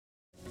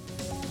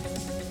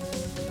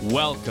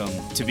Welcome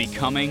to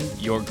Becoming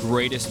Your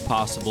Greatest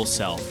Possible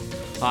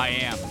Self. I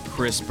am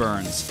Chris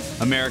Burns,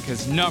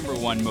 America's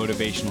 #1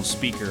 motivational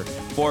speaker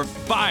for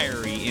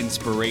fiery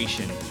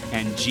inspiration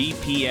and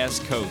GPS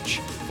coach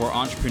for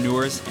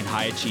entrepreneurs and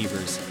high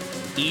achievers.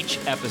 Each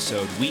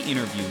episode, we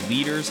interview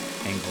leaders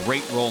and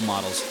great role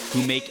models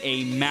who make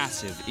a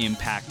massive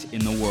impact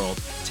in the world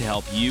to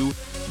help you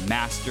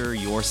master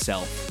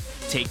yourself,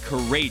 take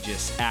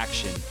courageous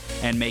action,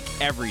 and make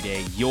every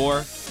day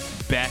your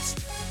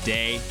best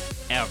day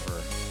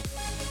ever.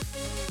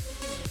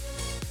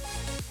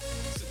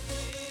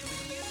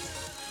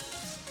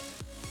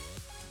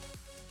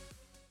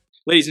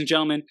 Ladies and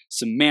gentlemen,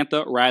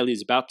 Samantha Riley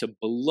is about to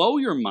blow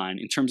your mind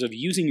in terms of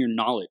using your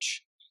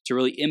knowledge to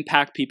really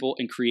impact people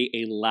and create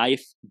a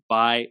life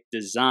by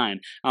design.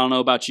 I don't know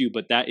about you,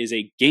 but that is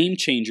a game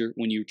changer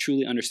when you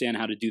truly understand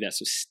how to do that.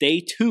 So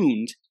stay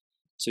tuned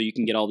so you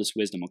can get all this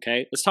wisdom,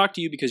 okay? Let's talk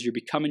to you because you're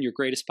becoming your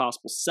greatest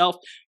possible self.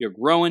 You're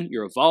growing,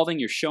 you're evolving,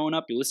 you're showing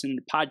up, you're listening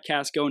to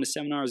podcasts, going to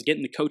seminars,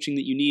 getting the coaching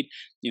that you need,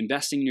 you're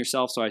investing in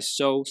yourself. So I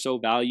so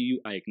value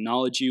you. I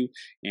acknowledge you,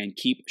 and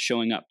keep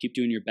showing up. Keep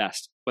doing your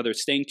best. Whether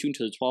it's staying tuned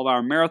to the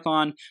 12-hour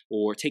marathon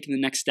or taking the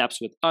next steps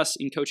with us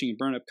in coaching and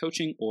burn-up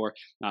coaching, or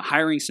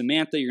hiring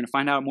Samantha, you're going to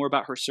find out more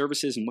about her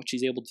services and what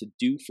she's able to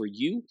do for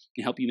you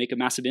and help you make a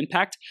massive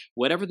impact.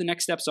 Whatever the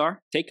next steps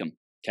are, take them.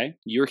 Okay,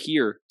 you're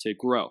here to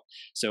grow.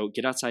 So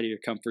get outside of your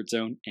comfort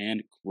zone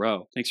and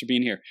grow. Thanks for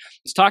being here.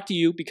 Let's talk to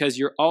you because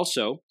you're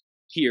also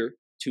here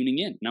tuning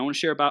in. And I want to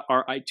share about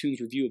our iTunes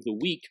review of the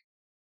week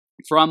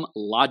from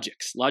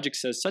Logix. Logix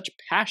says, such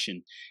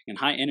passion and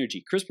high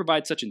energy. Chris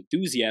provides such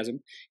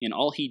enthusiasm in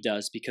all he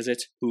does because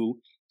it's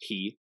who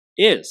he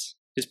is.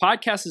 His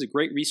podcast is a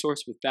great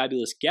resource with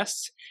fabulous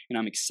guests, and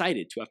I'm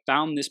excited to have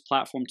found this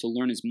platform to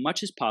learn as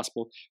much as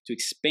possible to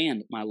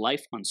expand my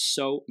life on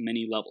so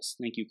many levels.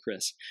 Thank you,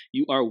 Chris.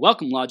 You are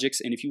welcome, Logix,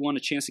 and if you want a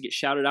chance to get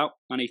shouted out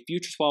on a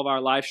future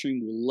 12-hour live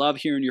stream, we love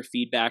hearing your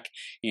feedback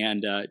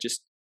and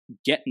just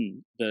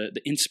getting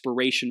the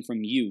inspiration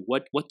from you.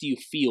 What do you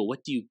feel?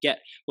 What do you get?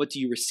 What do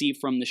you receive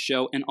from the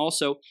show? And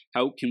also,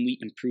 how can we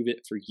improve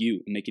it for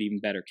you and make it even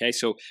better? Okay,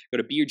 so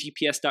go to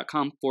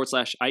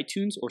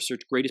beyourgps.com/iTunes or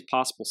search Greatest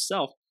Possible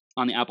Self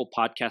on the Apple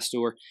Podcast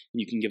Store,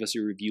 and you can give us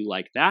a review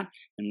like that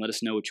and let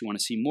us know what you want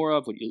to see more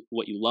of,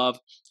 what you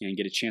love, and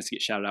get a chance to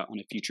get shouted out on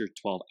a future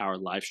 12-hour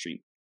live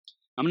stream.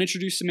 I'm going to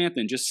introduce Samantha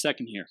in just a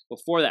second here.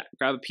 Before that,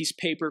 grab a piece of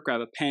paper, grab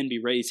a pen, be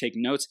ready to take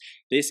notes.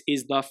 This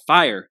is the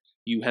fire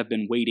you have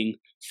been waiting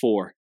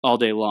for all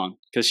day long,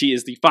 because she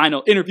is the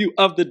final interview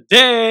of the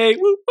day.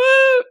 Woo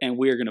woo! And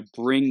we are going to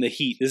bring the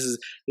heat. This is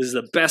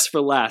the best for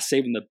last,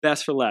 saving the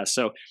best for last.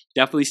 So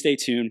definitely stay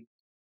tuned,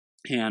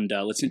 and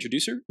let's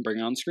introduce her and bring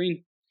her on the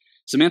screen.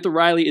 Samantha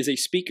Riley is a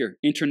speaker,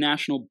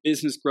 international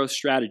business growth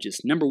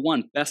strategist,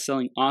 #1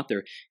 best-selling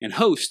author, and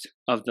host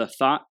of the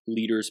Thought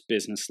Leaders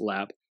Business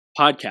Lab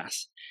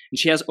podcast. And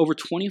she has over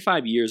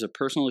 25 years of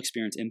personal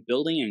experience in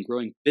building and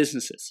growing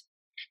businesses.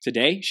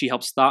 Today, she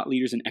helps thought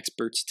leaders and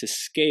experts to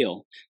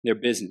scale their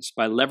business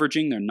by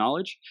leveraging their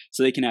knowledge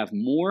so they can have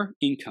more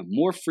income,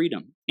 more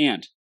freedom,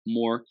 and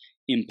more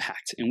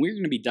impact. And we're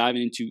going to be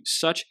diving into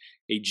such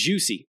a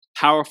juicy,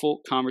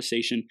 powerful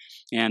conversation.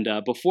 And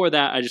before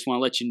that, I just want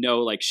to let you know,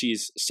 like,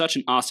 she's such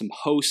an awesome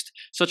host,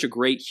 such a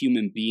great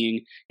human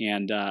being.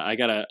 And I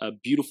got a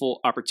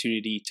beautiful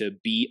opportunity to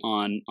be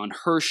on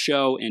her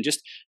show, and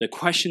just the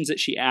questions that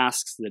she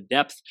asks, the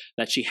depth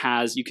that she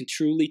has, you can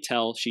truly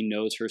tell she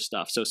knows her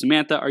stuff. So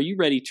Samantha, are you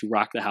ready to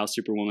rock the house,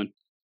 Superwoman?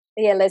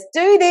 Yeah, let's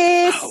do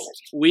this. Oh,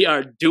 we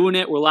are doing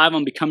it. We're live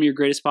on Becoming Your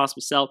Greatest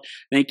Possible Self.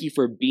 Thank you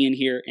for being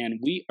here. And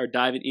we are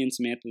diving in,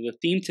 Samantha. The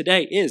theme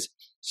today is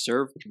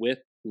Serve with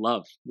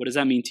Love. What does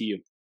that mean to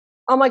you?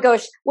 Oh my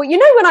gosh. Well,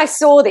 when I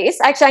saw this,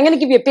 actually, I'm going to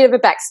give you a bit of a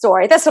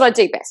backstory. That's what I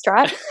do best,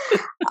 right?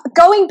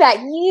 Going back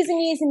years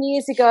and years and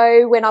years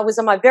ago, when I was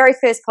on my very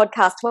first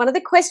podcast, one of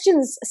the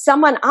questions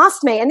someone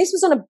asked me, and this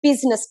was on a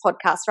business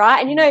podcast,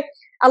 right? And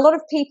a lot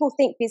of people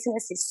think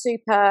business is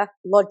super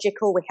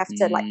logical. We have to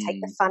take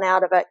the fun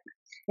out of it.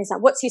 And it's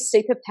like, what's your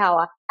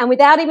superpower? And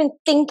without even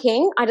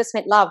thinking, I just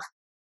went love.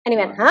 And he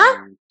went,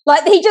 huh?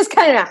 Like, he just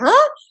kind of,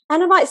 huh?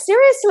 And I'm like,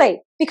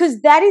 seriously?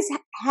 Because that is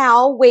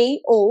how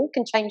we all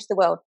can change the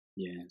world.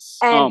 Yes.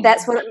 And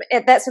that's what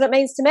it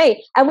means to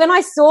me. And when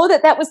I saw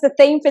that was the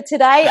theme for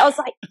today, I was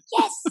like,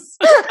 yes.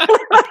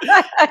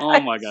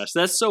 Oh my gosh,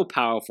 that's so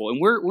powerful.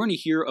 And we're going to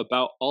hear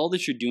about all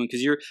that you're doing,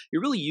 because you're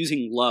really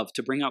using love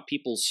to bring out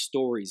people's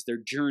stories, their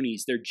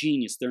journeys, their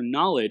genius, their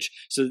knowledge,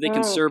 so that they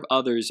can serve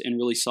others and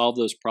really solve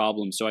those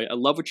problems. So I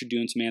love what you're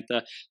doing,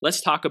 Samantha.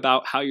 Let's talk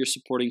about how you're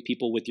supporting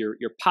people with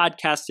your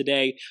podcast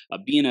today,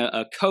 being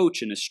a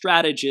coach and a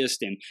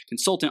strategist and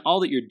consultant,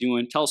 all that you're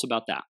doing. Tell us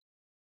about that.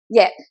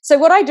 Yeah. So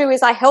what I do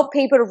is I help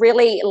people to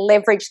really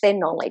leverage their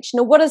knowledge.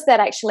 Now, what does that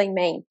actually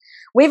mean?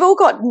 We've all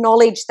got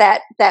knowledge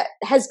that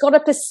has got a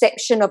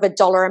perception of a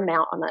dollar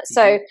amount on it.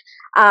 Mm-hmm.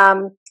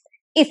 So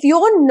if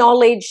your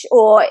knowledge,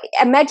 or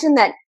imagine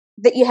that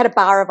you had a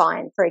bar of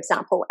iron, for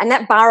example, and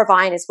that bar of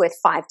iron is worth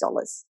 $5.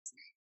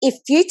 If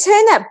you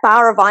turn that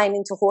bar of iron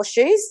into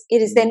horseshoes,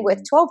 it is then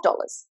worth $12.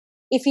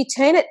 If you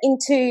turn it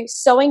into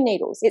sewing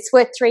needles, it's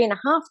worth $3,500.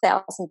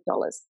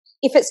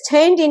 If it's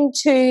turned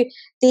into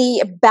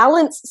the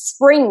balance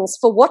springs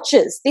for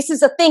watches, this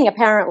is a thing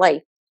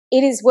apparently,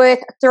 it is worth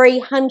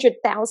 $300,000.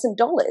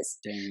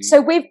 So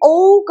we've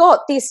all got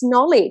this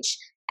knowledge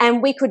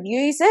and we could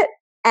use it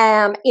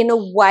in a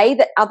way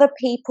that other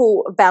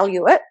people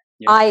value it,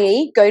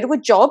 i.e. go to a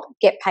job,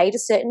 get paid a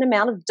certain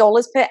amount of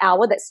dollars per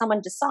hour that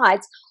someone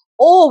decides,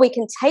 or we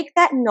can take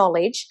that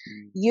knowledge,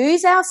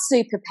 use our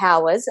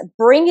superpowers,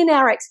 bring in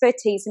our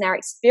expertise and our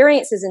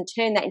experiences and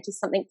turn that into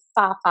something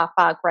far, far,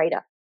 far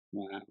greater.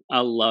 Wow,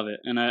 I love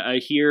it. And I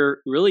hear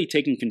really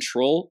taking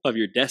control of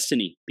your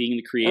destiny, being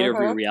the creator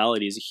of your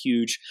reality is a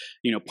huge,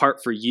 part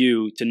for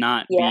you to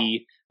not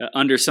be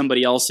under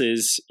somebody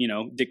else's,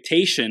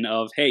 dictation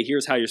of, hey,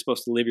 here's how you're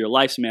supposed to live your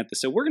life, Samantha.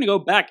 So we're going to go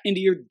back into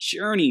your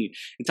journey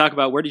and talk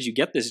about where did you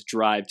get this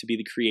drive to be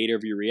the creator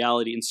of your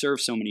reality and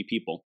serve so many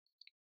people?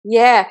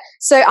 Yeah.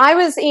 So I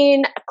was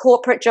in a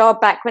corporate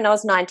job back when I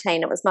was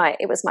 19. It was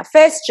my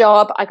first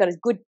job. I got a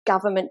good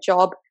government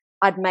job.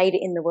 I'd made it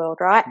in the world,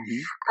 right?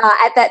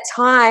 At that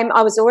time,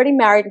 I was already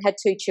married and had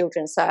 2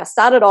 children. So I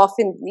started off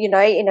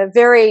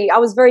I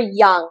was very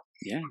young.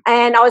 Yeah.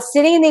 And I was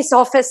sitting in this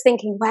office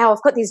thinking, wow,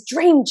 I've got this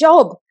dream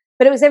job.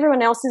 But it was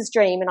everyone else's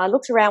dream. And I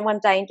looked around one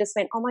day and just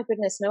went, oh my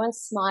goodness, no one's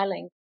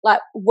smiling. Like,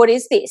 what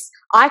is this?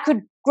 I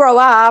could grow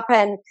up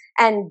and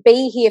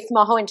be here for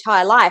my whole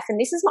entire life. And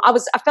I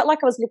felt like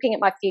I was looking at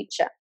my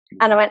future.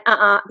 And I went,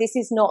 this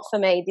is not for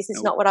me. This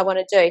is not what I want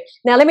to do.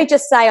 Now, let me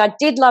just say, I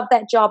did love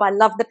that job. I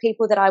loved the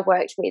people that I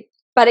worked with,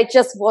 but it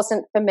just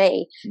wasn't for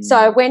me. So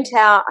I went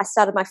out, I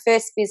started my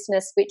first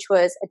business, which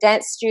was a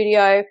dance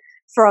studio.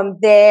 From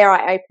there,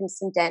 I opened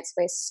some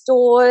dancewear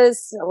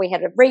stores. We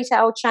had a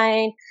retail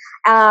chain.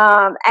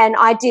 And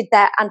I did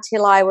that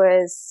until I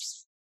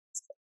was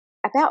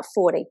about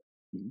 40.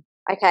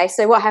 Okay,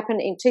 so what happened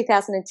in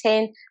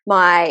 2010,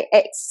 my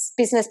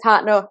ex-business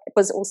partner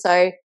was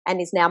also and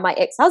is now my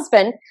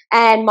ex-husband,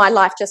 and my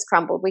life just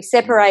crumbled. We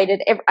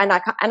separated and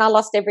I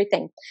lost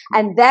everything.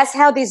 And that's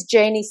how this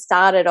journey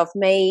started of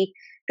me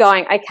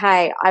going,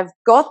 okay, I've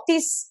got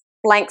this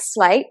blank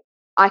slate.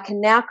 I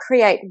can now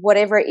create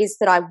whatever it is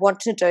that I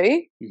want to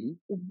do.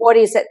 What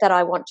is it that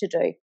I want to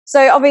do?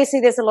 So obviously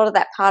there's a lot of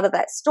that part of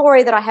that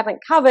story that I haven't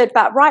covered,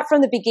 but right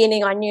from the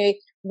beginning I knew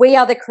we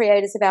are the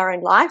creators of our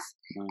own life.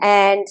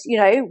 And,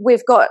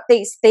 we've got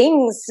these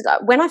things.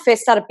 When I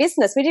first started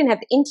business, we didn't have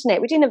the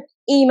internet, we didn't have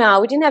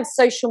email, we didn't have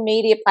social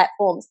media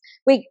platforms.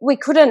 We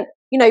couldn't,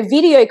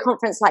 video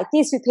conference like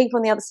this with people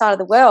on the other side of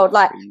the world.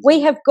 Like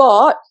we have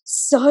got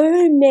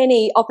so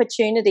many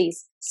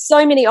opportunities,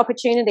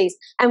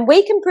 and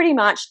we can pretty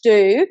much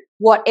do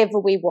whatever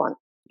we want.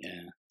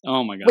 Yeah.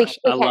 Oh my gosh.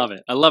 I love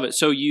it. I love it.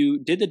 So you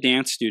did the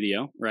dance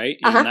studio, right?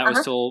 And that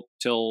was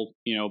till,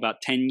 about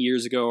 10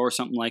 years ago or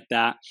something like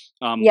that.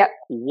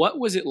 What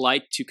was it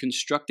like to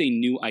construct a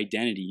new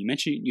identity? You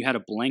mentioned you had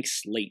a blank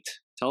slate.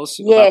 Tell us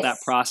about that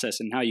process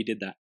and how you did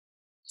that.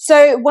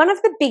 So one of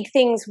the big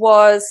things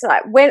was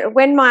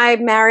when my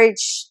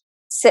marriage,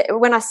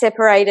 when I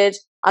separated,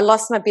 I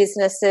lost my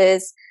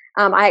businesses.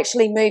 I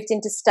actually moved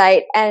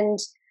interstate, and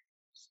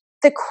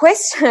the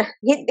question,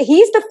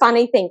 here's the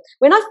funny thing.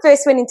 When I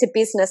first went into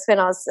business when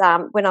I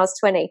was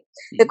 20,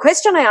 the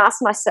question I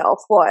asked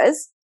myself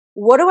was,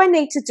 what do I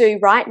need to do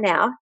right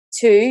now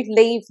to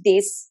leave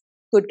this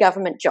good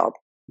government job?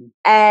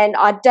 And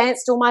I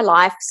danced all my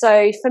life.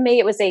 So for me,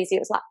 it was easy. It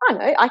was like, I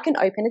know, I can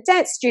open a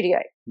dance studio.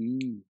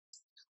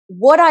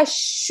 What I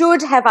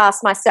should have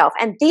asked myself,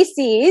 and this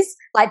is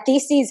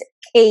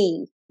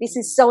key. This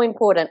is so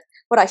important.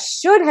 What I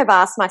should have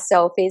asked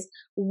myself is,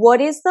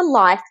 what is the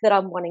life that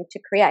I'm wanting to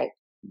create?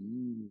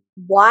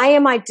 Why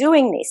am I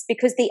doing this?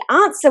 Because the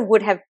answer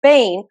would have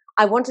been,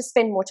 I want to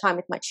spend more time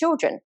with my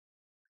children.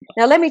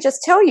 Now, let me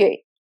just tell you,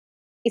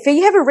 if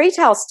you have a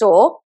retail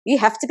store, you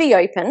have to be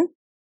open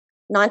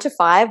 9 to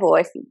 5, or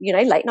if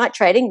late night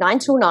trading 9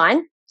 till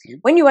 9.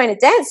 When you own a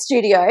dance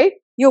studio,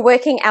 you're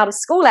working out of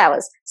school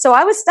hours. So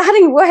I was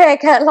starting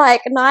work at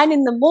like 9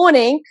 in the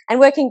morning and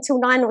working till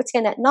 9 or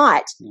 10 at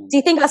night. Do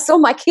you think I saw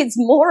my kids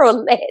more or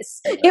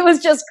less? It was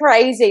just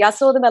crazy. I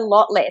saw them a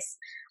lot less.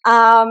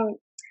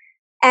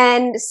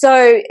 And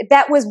so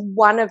that was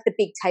one of the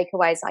big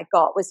takeaways I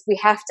got, was we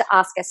have to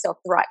ask ourselves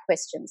the right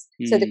questions.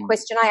 So the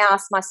question I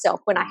asked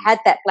myself when I had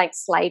that blank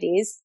slate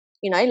is,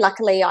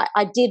 luckily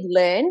I did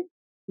learn,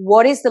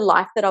 what is the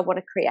life that I want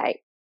to create?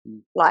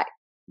 Like,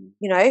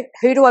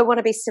 who do I want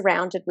to be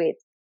surrounded with?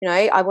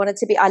 I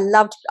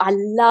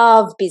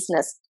love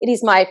business. It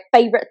is my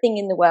favorite thing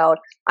in the world.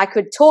 I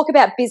could talk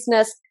about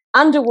business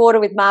underwater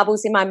with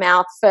marbles in my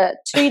mouth for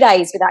 2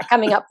 days without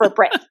coming up for a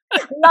breath.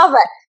 Love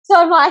it. So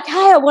I'm like,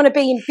 hey, I want to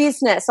be in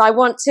business. I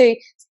want to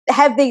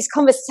have these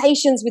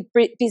conversations with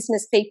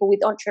business people,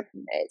 with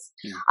entrepreneurs.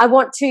 I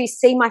want to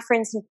see my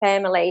friends and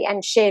family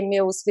and share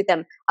meals with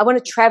them. I want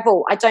to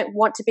travel. I don't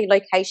want to be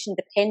location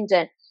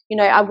dependent.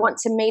 I want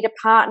to meet a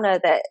partner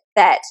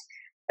that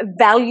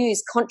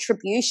values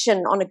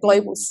contribution on a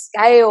global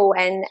scale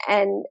and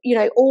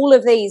all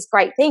of these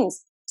great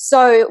things.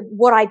 So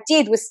what I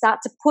did was start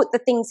to put the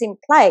things in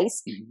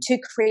place to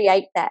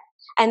create that.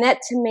 And that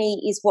to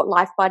me is what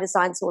Life by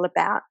Design is all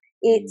about.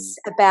 It's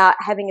about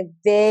having a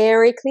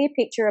very clear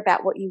picture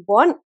about what you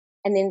want,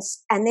 and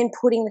then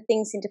putting the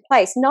things into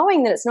place,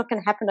 knowing that it's not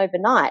going to happen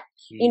overnight.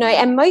 You know,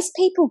 and most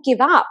people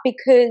give up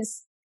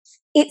because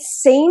it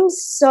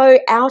seems so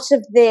out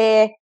of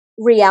their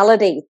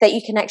reality that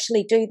you can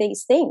actually do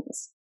these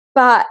things.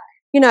 But,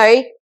 you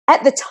know,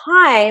 at the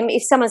time,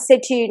 if someone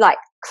said to you, like,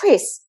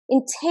 Chris,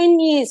 in 10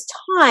 years'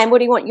 time, what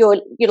do you want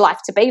your life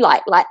to be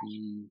like? Like,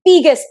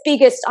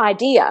 biggest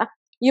idea,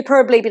 you'd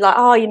probably be like,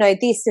 oh, you know,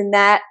 this and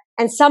that.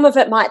 And some of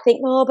it might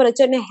think, oh, but I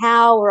don't know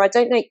how, or I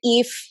don't know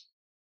if.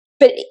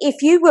 But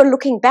if you were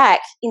looking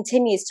back in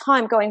 10 years'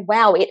 time going,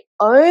 wow, it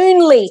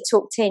only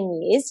took 10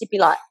 years, you'd be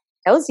like,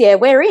 hells yeah,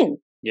 we're in.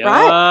 Yeah,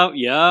 right?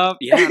 yeah.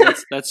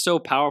 That's so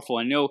powerful.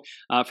 I know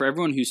for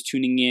everyone who's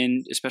tuning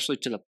in, especially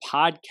to the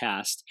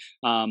podcast,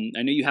 I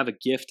know you have a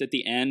gift at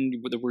the end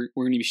that we're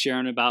going to be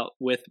sharing about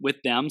with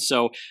them.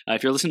 So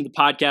if you're listening to the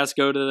podcast,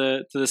 go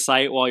to the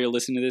site while you're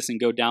listening to this and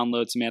go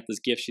download Samantha's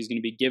gift she's going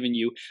to be giving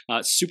you.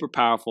 Super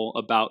powerful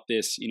about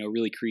this, you know,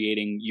 really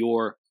creating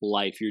your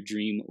life, your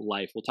dream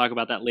life. We'll talk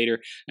about that later.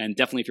 And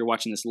definitely if you're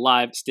watching this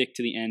live, stick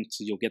to the end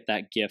so you'll get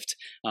that gift.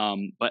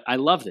 But I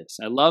love this.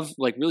 I love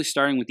like really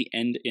starting with the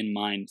end in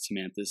mind.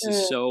 Samantha, this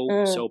is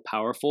so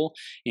powerful,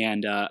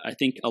 and I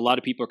think a lot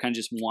of people are kind of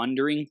just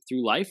wandering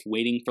through life,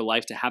 waiting for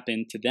life to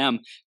happen to them,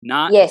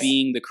 not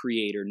being the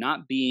creator,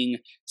 not being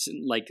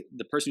like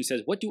the person who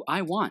says, what do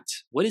I want?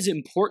 What is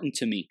important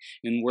to me?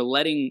 And we're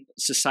letting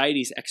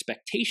society's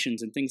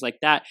expectations and things like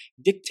that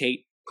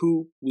dictate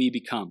who we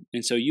become.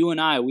 And so you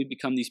and I, we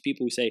become these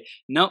people who say,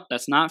 nope,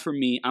 that's not for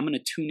me. I'm going to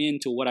tune in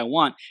to what I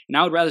want. And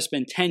I would rather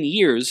spend 10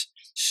 years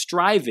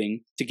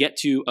striving to get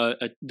to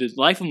the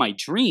life of my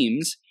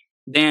dreams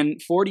than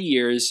 40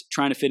 years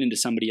trying to fit into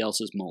somebody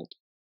else's mold.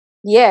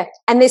 Yeah.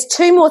 And there's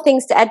two more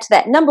things to add to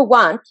that. Number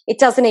one, it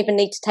doesn't even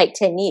need to take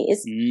 10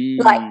 years.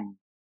 Like,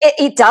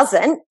 it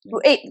doesn't.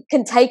 It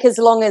can take as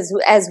long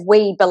as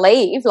we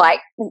believe.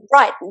 Like,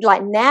 right,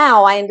 like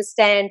now I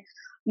understand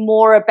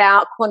more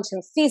about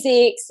quantum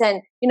physics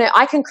and, you know,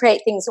 I can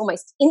create things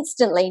almost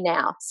instantly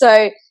now.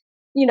 So,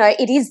 you know,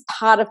 it is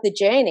part of the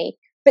journey.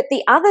 But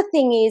the other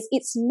thing is,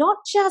 it's not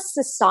just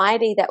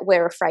society that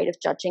we're afraid of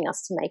judging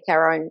us to make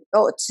our own,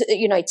 or to,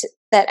 you know,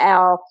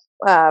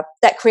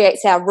 that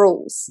creates our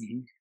rules.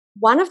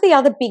 One of the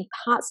other big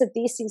parts of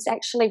this is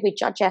actually we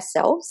judge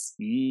ourselves.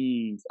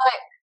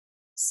 Like,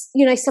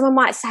 you know, someone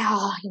might say,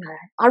 oh, you know,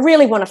 I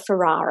really want a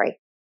Ferrari.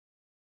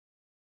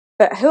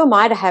 But who am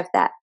I to have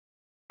that?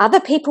 Other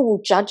people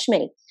will judge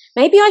me.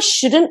 Maybe I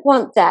shouldn't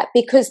want that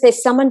because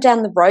there's someone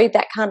down the road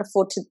that can't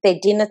afford their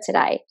dinner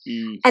today.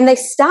 And they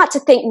start to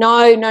think,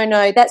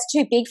 no, that's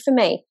too big for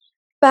me.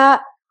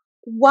 But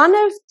one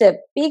of the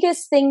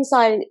biggest things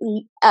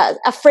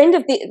a friend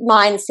of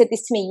mine said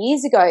this to me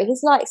years ago.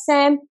 He's like,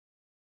 Sam,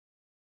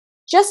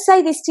 just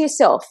say this to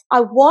yourself.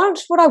 I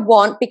want what I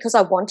want because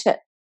I want it.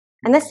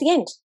 And that's the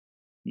end.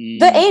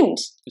 The end.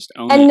 Just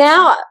own and it.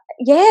 now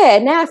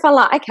I feel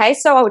like, okay,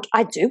 so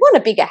I do want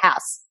a bigger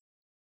house.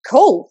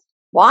 Cool.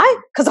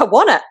 Why? Because I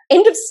want it.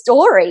 End of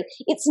story.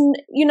 It's,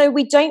 you know,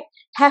 we don't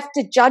have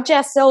to judge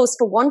ourselves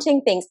for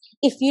wanting things.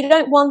 If you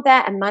don't want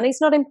that and money's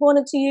not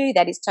important to you,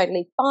 that is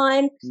totally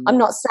fine. I'm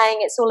not saying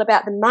it's all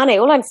about the money.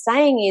 All I'm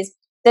saying is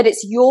that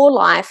it's your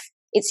life,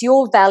 it's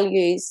your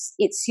values,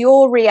 it's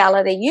your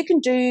reality. You can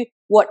do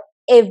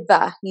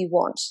whatever you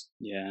want.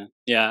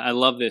 Yeah, I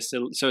love this.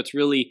 So it's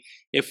really,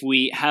 if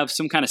we have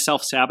some kind of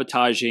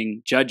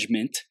self-sabotaging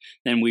judgment,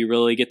 then we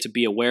really get to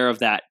be aware of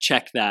that,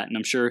 check that. And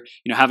I'm sure,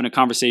 you know, having a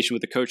conversation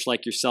with a coach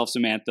like yourself,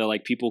 Samantha,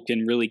 like people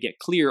can really get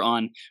clear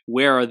on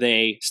where are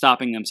they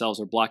stopping themselves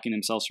or blocking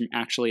themselves from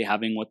actually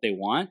having what they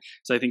want.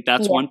 So I think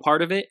that's one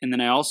part of it. And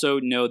then I also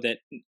know that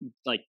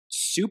like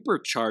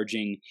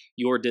supercharging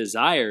your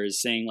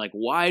desires, saying like,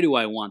 why do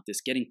I want this?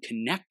 Getting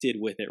connected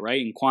with it, right?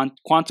 In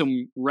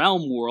quantum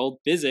realm world,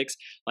 physics,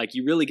 like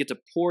you really get to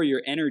pour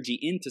your energy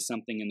into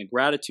something and the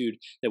gratitude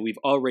that we've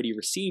already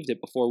received it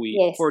before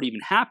it even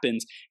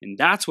happens. And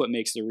that's what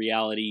makes the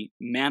reality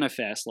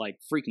manifest like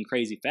freaking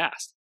crazy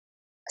fast.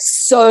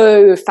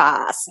 So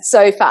fast.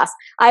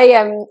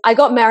 I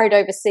got married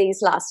overseas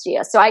last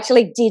year, so I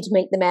actually did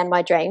meet the man of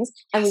my dreams,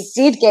 and we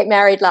did get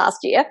married last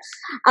year,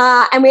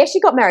 and we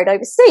actually got married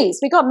overseas.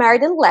 We got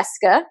married in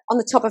Alaska on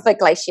the top of a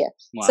glacier.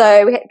 Wow.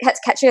 So we had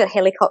to catch a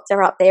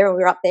helicopter up there, and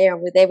we were up there,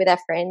 and we were there with our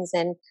friends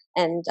and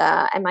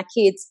my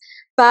kids.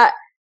 But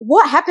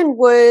what happened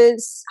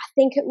was, I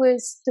think it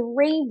was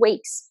 3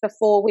 weeks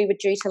before we were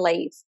due to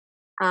leave,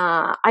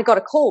 I got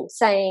a call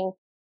saying,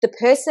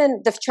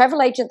 the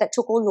travel agent that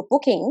took all your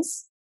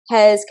bookings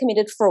has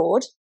committed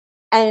fraud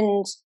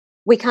and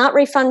we can't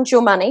refund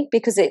your money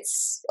because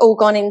it's all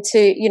gone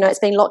into, you know, it's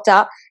been locked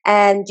up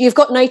and you've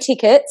got no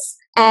tickets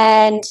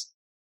and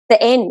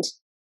the end.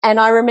 And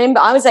I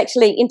remember I was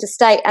actually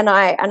interstate and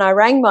I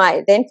rang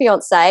my then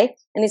fiance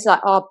and he's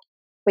like, oh,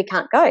 we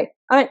can't go.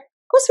 I went,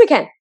 of course we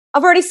can.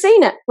 I've already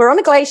seen it. We're on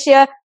a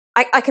glacier.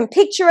 I can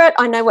picture it.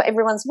 I know what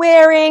everyone's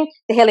wearing.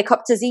 The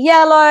helicopters are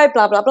yellow,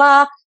 blah, blah,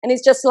 blah. And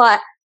he's just like,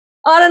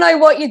 I don't know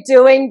what you're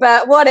doing,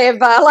 but whatever.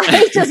 Like,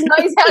 he just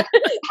knows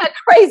how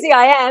crazy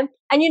I am.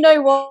 And you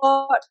know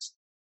what?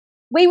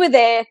 We were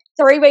there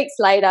 3 weeks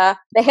later.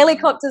 The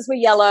helicopters were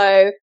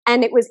yellow,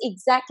 and it was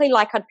exactly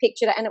like I'd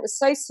pictured it. And it was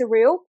so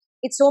surreal.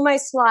 It's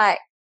almost like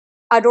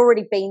I'd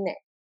already been there.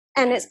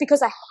 And it's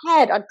because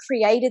I'd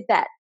created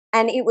that.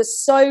 And it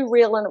was so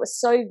real, and it was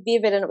so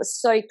vivid, and it was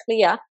so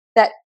clear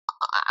that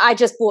I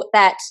just brought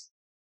that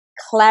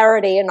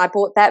clarity and I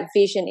brought that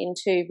vision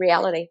into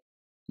reality.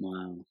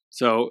 Wow.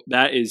 So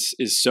that is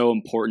so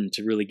important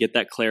to really get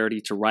that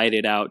clarity, to write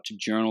it out, to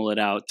journal it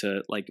out,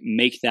 to like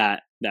make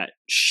that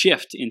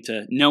shift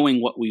into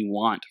knowing what we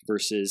want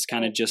versus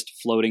kind of just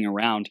floating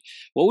around.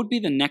 What would be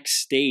the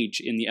next stage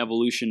in the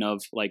evolution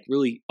of like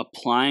really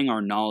applying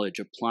our knowledge,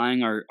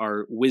 applying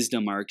our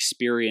wisdom, our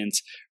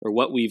experience, or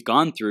what we've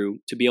gone through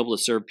to be able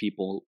to serve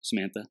people,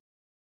 Samantha?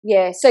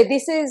 Yeah. So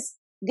this is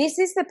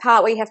the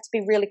part where you have to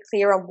be really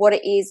clear on what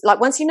it is. Like,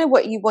 once you know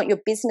what you want your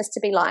business to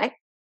be like,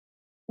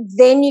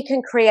 then you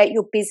can create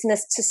your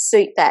business to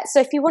suit that.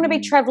 So if you want to be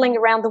traveling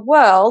around the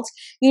world,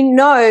 you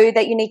know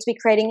that you need to be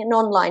creating an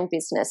online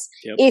business.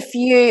 Yep. If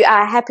you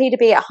are happy to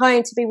be at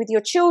home to be with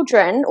your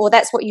children, or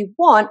that's what you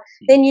want,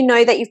 then you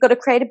know that you've got to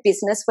create a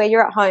business where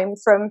you're at home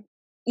from,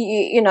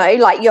 you know,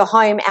 like you're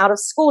home out of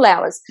school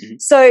hours.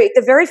 So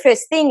the very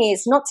first thing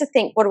is not to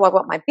think, what do I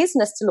want my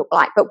business to look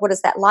like, but what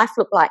does that life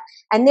look like?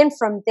 And then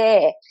from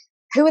there,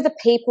 who are the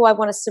people I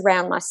want to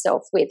surround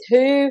myself with?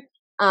 Who,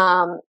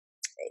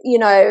 you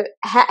know,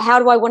 how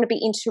do I want to be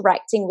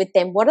interacting with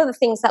them? What are the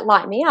things that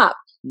light me up?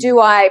 Do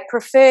I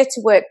prefer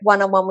to work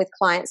one-on-one with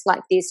clients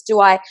like this? Do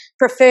I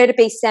prefer to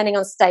be standing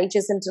on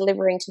stages and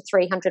delivering to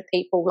 300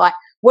 people? Like,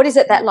 what is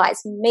it that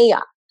lights me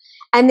up?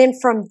 And then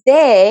from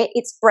there,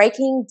 it's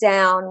breaking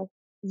down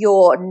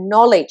your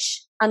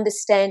knowledge,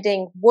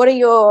 understanding what are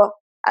your,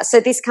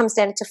 so this comes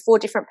down to 4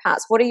 different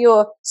parts. What are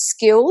your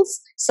skills?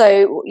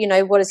 So, you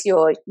know, what is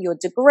your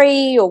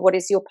degree, or what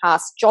is your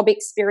past job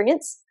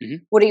experience?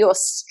 What are your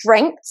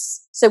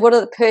strengths? So what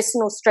are the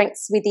personal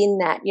strengths within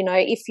that? You know,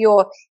 if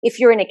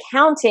you're in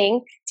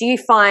accounting, do you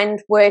find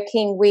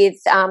working with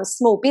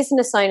small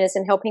business owners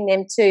and helping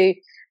them to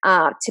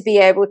be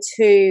able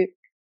to,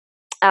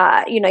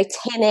 you know,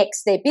 10x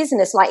their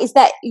business? Like, is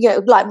that, you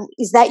know, like,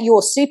 is that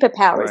your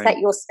superpower? Right. Is that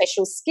your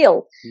special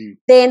skill?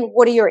 Then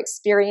what are your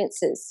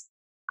experiences?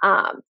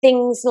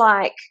 Things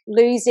like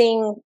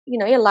losing, you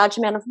know, a large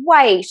amount of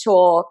weight,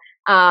 or,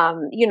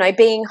 you know,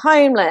 being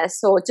homeless,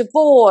 or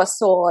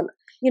divorce, or,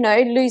 you know,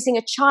 losing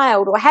a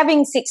child, or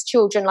having 6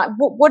 children. Like,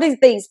 what is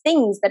these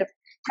things that have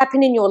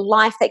happened in your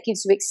life that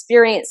gives you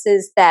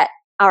experiences that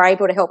are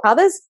able to help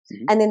others?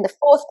 And then the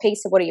 4th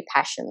piece of what are your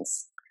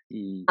passions?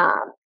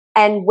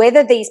 And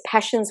whether these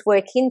passions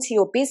work into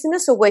your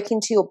business or work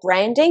into your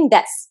branding,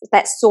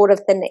 that's sort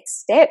of the next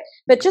step.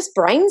 But just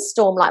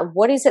brainstorm, like,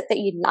 what is it that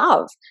you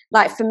love?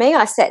 Like, for me,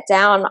 I sat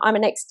down, I'm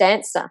an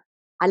ex-dancer.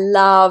 I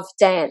love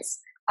dance.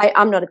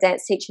 I'm not a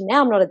dance teacher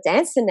now. I'm not a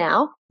dancer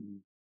now.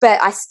 But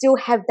I still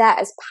have that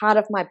as part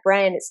of my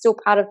brand. It's still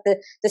part of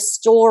the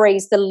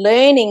stories, the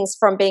learnings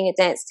from being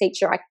a dance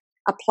teacher I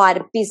apply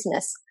to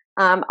business.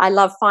 I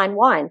love fine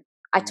wine.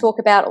 I talk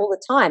about all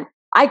the time.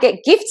 I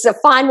get gifts of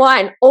fine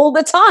wine all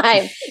the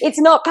time. It's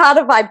not part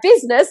of my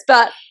business,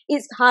 but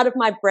it's part of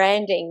my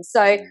branding.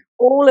 So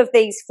all of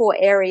these 4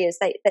 areas,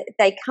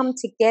 they come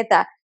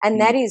together,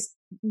 and that is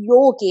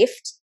your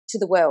gift to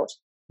the world.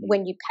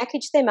 When you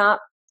package them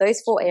up, those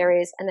 4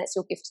 areas, and that's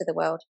your gift to the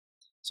world.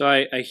 So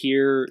I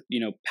hear, you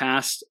know,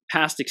 past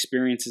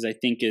experiences, I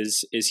think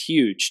is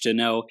huge to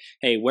know,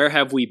 hey, where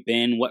have we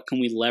been? What can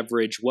we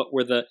leverage? What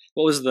was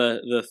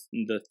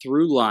the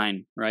through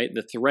line, right?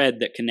 The thread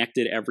that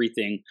connected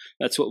everything.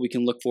 That's what we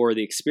can look for,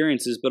 the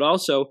experiences, but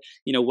also,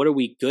 you know, what are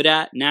we good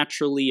at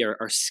naturally?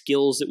 Our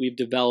skills that we've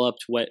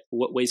developed, what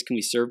ways can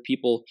we serve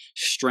people?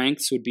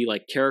 Strengths would be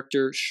like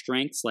character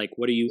strengths, like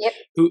what are you,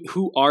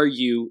 who are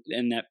you?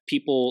 And that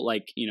people,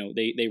 like, you know,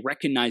 they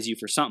recognize you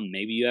for something.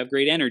 Maybe you have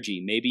great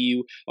energy. Maybe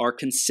you are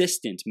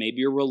consistent, maybe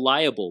you're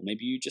reliable,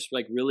 maybe you just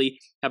like really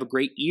have a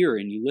great ear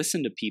and you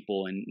listen to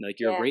people and like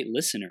you're a great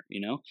listener, you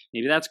know,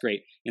 maybe that's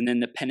great. And then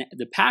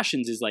the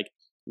passions is like,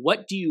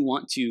 what do you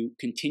want to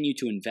continue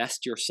to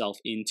invest yourself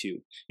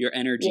into, your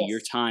energy,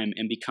 your time,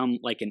 and become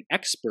like an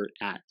expert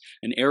at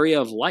an area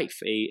of life,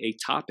 a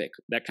topic,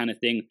 that kind of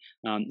thing.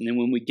 And then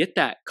when we get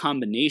that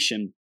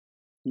combination,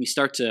 we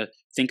start to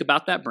think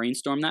about that,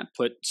 brainstorm that,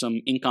 put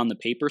some ink on the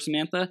paper,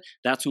 Samantha,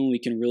 that's when we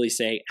can really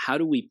say, how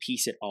do we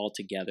piece it all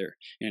together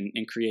and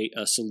create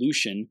a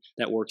solution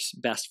that works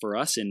best for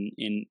us,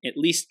 in at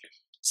least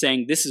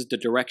saying this is the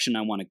direction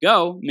I want to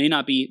go. May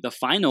not be the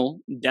final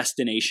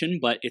destination,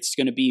 but it's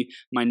going to be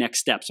my next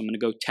steps. I'm going to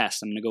go test.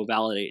 I'm going to go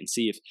validate and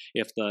see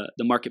if the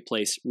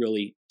marketplace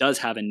really does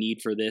have a need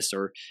for this,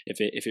 or if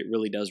it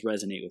really does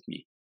resonate with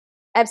me.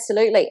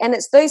 Absolutely. And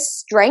it's those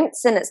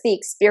strengths and it's the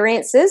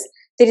experiences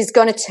that is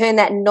going to turn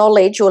that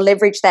knowledge or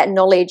leverage that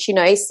knowledge, you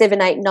know,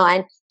 7, 8,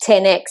 9,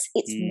 10x.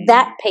 It's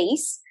that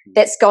piece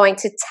that's going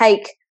to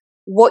take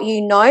what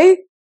you know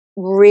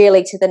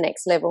really to the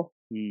next level.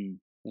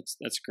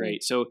 That's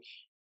great. So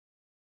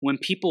when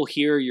people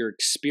hear your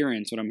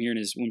experience, what I'm hearing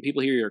is when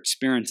people hear your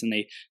experience and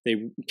they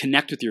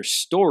connect with your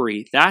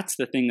story, that's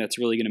the thing that's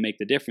really going to make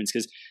the difference.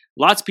 Because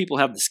lots of people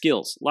have the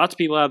skills, lots of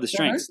people have the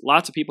strengths,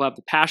 lots of people have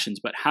the passions,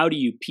 but how do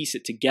you piece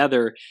it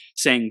together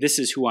saying this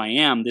is who I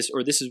am, this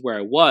is where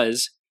I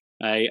was,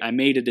 I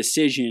made a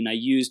decision, I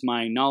used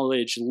my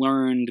knowledge,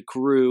 learned,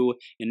 grew,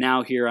 and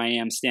now here I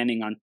am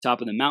standing on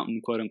top of the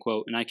mountain, quote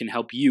unquote, and I can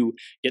help you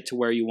get to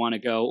where you want to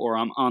go, or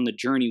I'm on the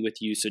journey with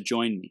you, so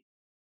join me.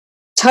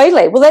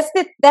 Totally. Well,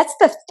 that's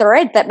the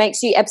thread that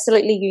makes you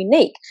absolutely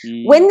unique.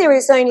 When there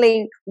is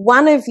only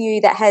one of you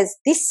that has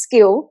this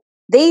skill,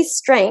 these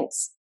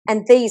strengths,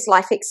 and these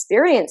life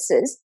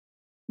experiences,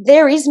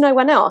 there is no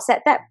one else.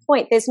 At that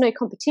point, there's no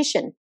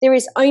competition. There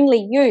is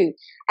only you.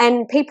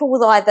 And people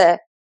will either,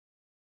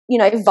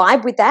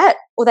 vibe with that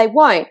or they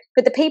won't.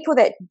 But the people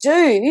that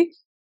do,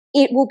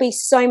 it will be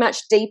so much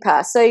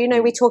deeper. So,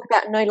 we talk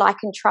about know, like,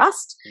 and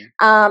trust.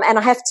 And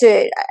I have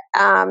to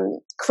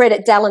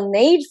credit Dallin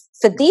Need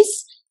for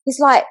this. He's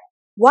like,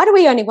 why do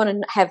we only want to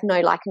have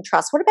know, like, and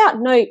trust? What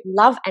about know,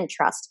 love, and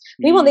trust?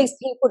 We want these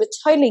people to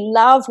totally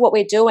love what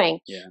we're doing,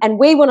 and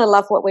we want to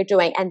love what we're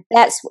doing. And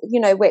that's,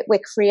 we're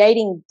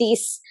creating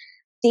this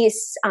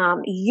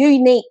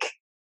unique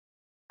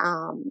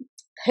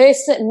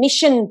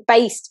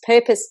mission-based,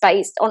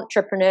 purpose-based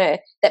entrepreneur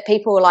that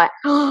people are like,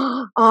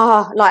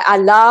 like, I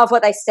love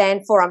what they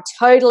stand for. I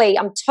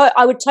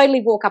would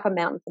totally walk up a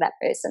mountain for that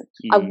person.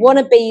 I want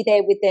to be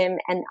there with them,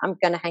 and I'm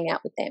going to hang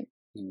out with them.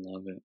 I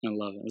love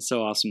it. It's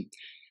so awesome.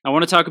 I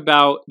want to talk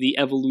about the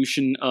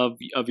evolution of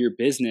your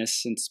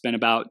business. It's been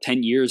about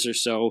 10 years or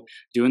so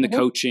doing the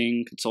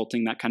coaching,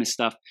 consulting, that kind of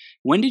stuff.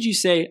 When did you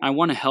say, I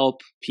want to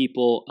help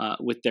people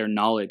with their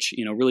knowledge,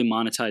 really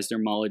monetize their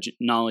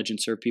knowledge and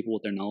serve people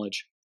with their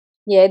knowledge?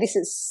 Yeah, this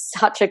is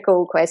such a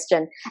cool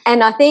question.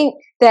 And I think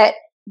that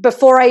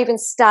before I even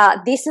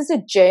start, this is a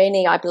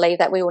journey I believe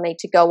that we all need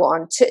to go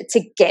on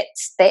to get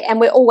there. And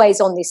we're always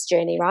on this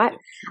journey, right?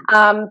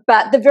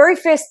 But the very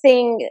first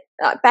thing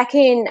back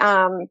in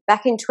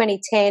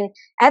 2010,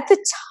 at the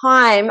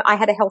time I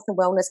had a health and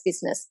wellness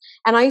business,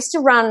 and I used to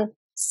run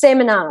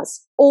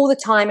seminars all the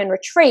time and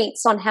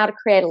retreats on how to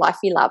create a life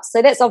you love.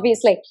 So that's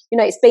obviously,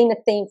 it's been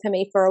a theme for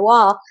me for a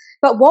while.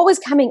 But what was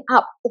coming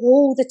up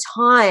all the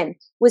time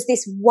was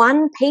this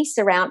one piece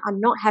around, I'm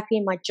not happy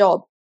in my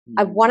job.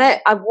 I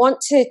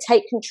want to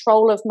take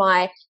control of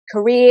my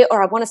career,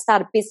 or I want to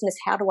start a business.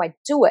 How do I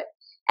do it?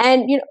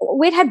 And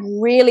we'd had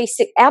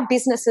our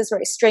businesses were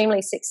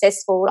extremely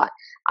successful. Like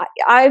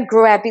I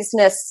grew our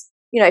business,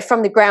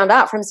 from the ground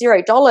up, from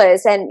 $0,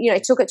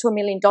 and took it to $1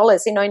 million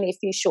in only a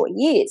few short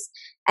years.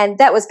 And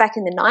that was back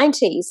in the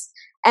 90s.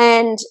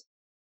 And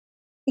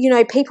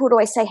people would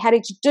always say, how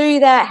did you do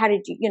that? How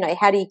do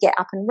you get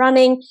up and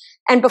running?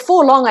 And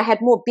before long, I had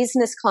more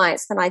business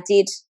clients than I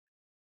did,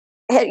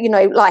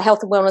 like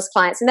health and wellness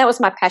clients. And that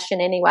was my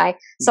passion anyway.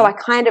 So I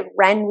kind of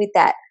ran with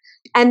that.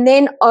 And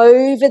then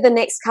over the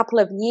next couple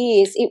of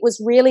years, it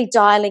was really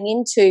dialing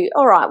into,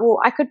 all right, well,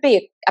 I could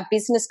be a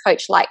business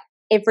coach like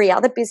every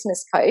other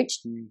business coach,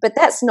 but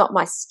that's not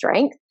my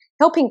strength.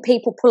 Helping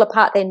people pull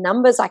apart their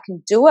numbers, I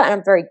can do it and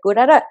I'm very good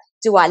at it.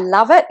 Do I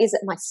love it? Is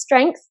it my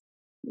strength?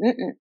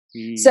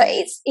 So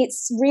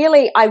it's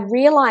really, I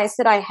realized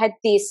that I had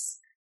this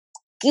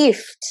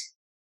gift.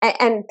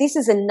 And this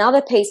is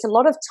another piece. A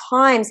lot of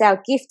times our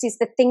gift is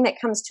the thing that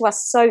comes to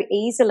us so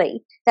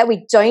easily that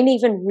we don't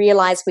even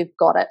realize we've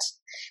got it.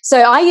 So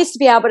I used to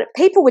be able to,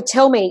 people would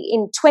tell me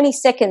in 20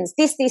 seconds,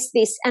 this,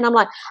 and I'm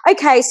like,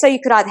 okay, so you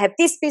could either have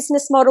this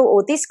business model,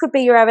 or this could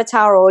be your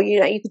avatar, or, you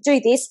could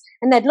do this.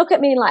 And they'd look at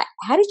me like,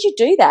 how did you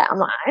do that? I'm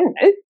like, I don't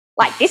know.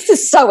 Like, this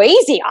is so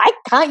easy.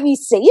 Can't you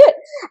see it?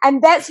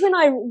 And that's when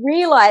I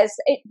realized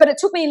it, but it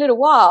took me a little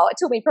while. It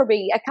took me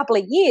probably a couple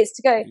of years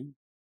to go,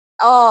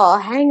 oh,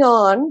 hang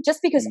on.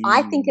 Just because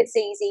I think it's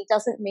easy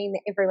doesn't mean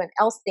that everyone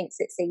else thinks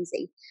it's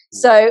easy.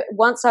 So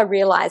once I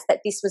realized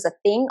that this was a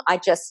thing, I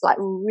just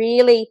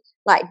really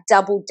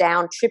doubled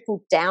down,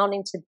 tripled down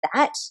into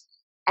that,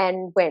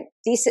 and went,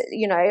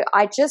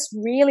 I just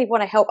really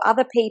want to help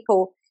other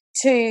people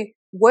to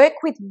work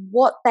with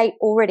what they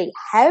already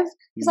have.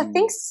 Because I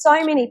think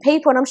so many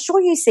people, and I'm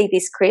sure you see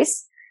this,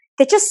 Chris,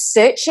 they're just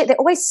searching. They're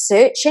always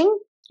searching.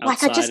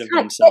 Like, I just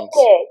can't get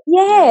there.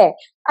 Yeah.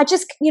 I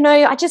just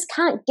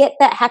can't get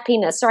that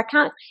happiness, or I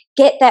can't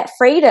get that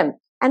freedom.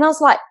 And I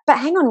was like, but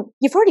hang on,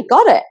 you've already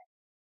got it.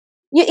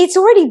 It's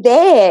already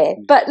there.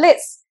 But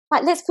let's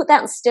put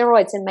that on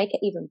steroids and make it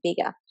even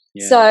bigger.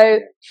 Yeah. So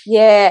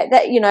yeah,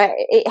 that,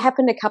 it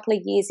happened a couple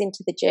of years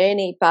into the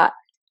journey, but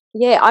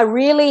yeah, I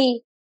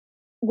really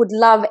would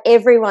love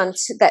everyone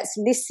that's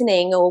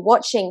listening or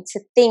watching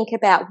to think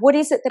about, what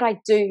is it that I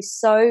do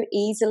so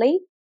easily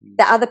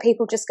that other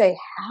people just go,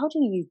 how do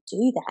you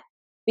do that?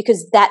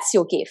 Because that's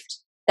your gift.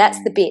 That's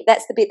the bit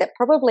that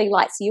probably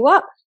lights you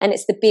up, and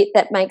it's the bit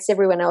that makes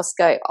everyone else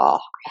go, oh,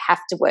 I have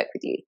to work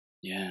with you.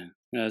 Yeah.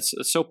 It's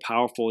so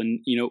powerful, and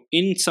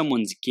in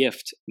someone's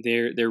gift,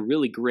 they're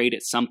really great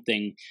at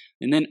something,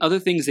 and then other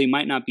things they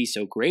might not be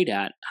so great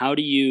at. How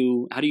do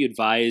you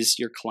advise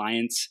your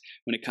clients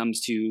when it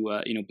comes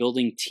to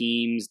building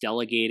teams,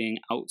 delegating,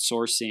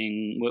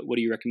 outsourcing? What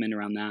do you recommend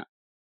around that?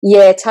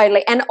 Yeah,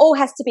 totally. And it all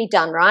has to be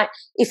done, right?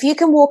 If you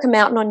can walk a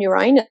mountain on your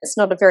own, it's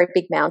not a very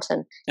big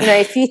mountain.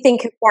 If you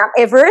think of Mount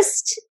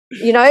Everest,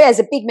 as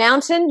a big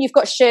mountain, you've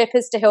got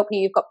Sherpas to help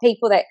you. You've got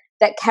people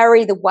that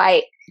carry the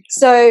weight.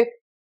 So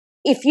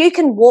if you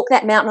can walk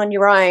that mountain on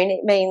your own, it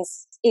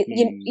means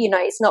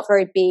it's not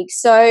very big.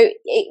 So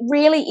it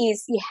really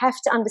is, you have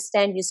to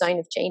understand your zone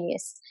of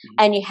genius,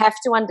 and you have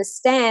to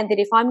understand that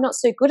if I'm not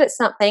so good at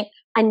something,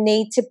 I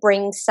need to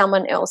bring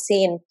someone else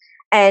in.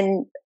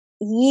 And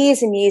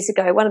years and years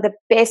ago, one of the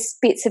best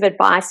bits of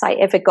advice I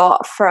ever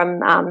got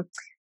from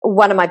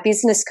one of my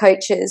business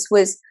coaches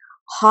was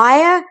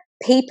hire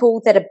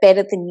people that are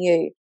better than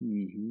you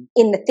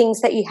in the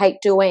things that you hate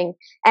doing.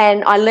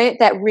 And I learned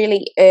that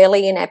really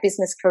early in our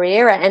business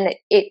career, and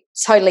it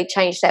totally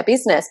changed our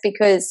business,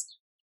 because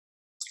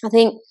I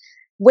think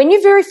when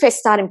you very first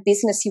start in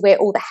business, you wear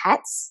all the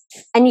hats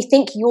and you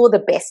think you're the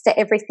best at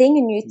everything,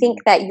 and you think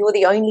that you're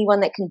the only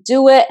one that can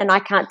do it, and I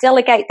can't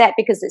delegate that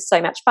because it's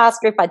so much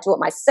faster if I do it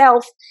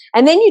myself.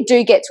 And then you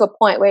do get to a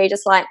point where you're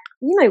just like,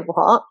 you know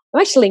what,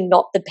 I'm actually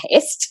not the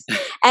best.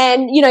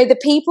 And, the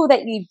people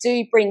that you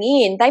do bring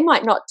in, they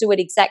might not do it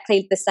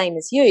exactly the same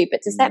as you,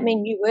 but does that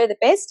mean you were the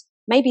best?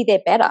 Maybe they're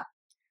better.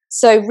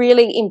 So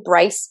really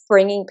embrace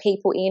bringing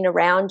people in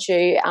around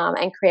you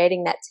and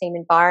creating that team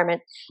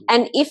environment.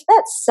 And if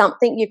that's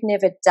something you've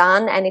never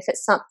done, and if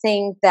it's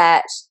something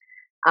that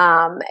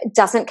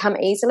doesn't come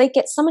easily,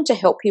 get someone to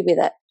help you with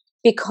it,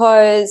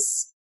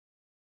 because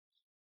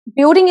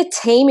building a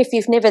team, if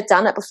you've never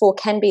done it before,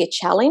 can be a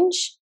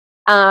challenge.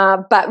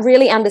 But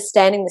really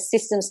understanding the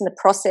systems and the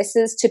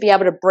processes to be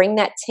able to bring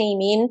that team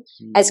in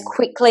as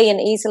quickly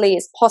and easily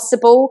as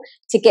possible,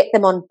 to get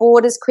them on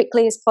board as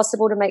quickly as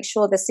possible, to make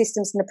sure the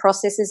systems and the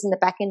processes in the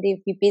back end of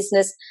your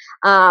business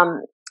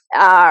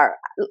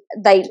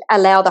they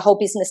allow the whole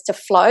business to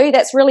flow.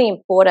 That's really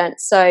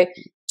important. So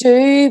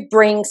do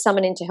bring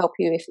someone in to help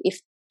you if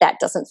that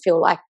doesn't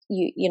feel like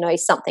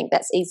something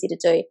that's easy to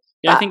do.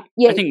 Yeah,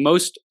 I think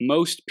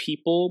most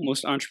people,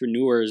 most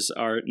entrepreneurs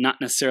are not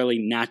necessarily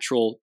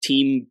natural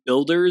team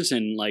builders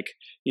and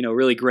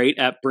really great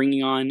at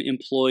bringing on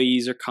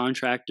employees or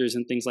contractors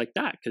and things like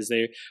that, because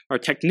they are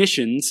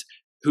technicians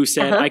who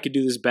said, I could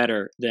do this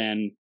better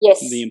than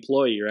the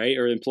employee, right,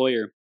 or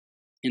employer.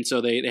 And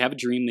so they have a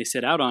dream, they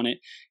set out on it,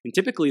 and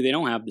typically they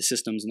don't have the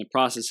systems and the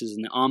processes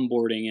and the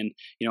onboarding and,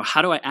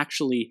 how do I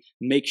actually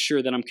make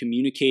sure that I'm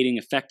communicating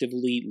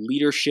effectively?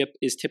 Leadership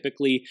is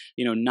typically,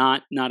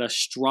 not a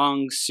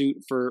strong suit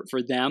for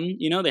them.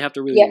 They have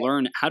to really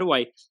learn how do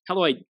I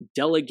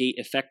delegate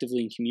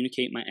effectively and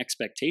communicate my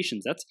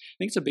expectations. I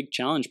think it's a big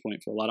challenge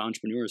point for a lot of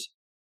entrepreneurs.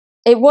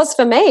 It was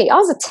for me. I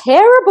was a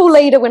terrible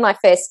leader when I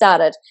first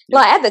started.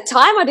 At the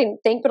time I didn't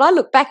think, but I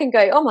look back and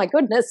go, oh my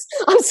goodness,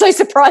 I'm so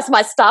surprised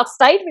my staff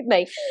stayed with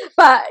me.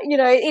 But,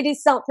 it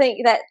is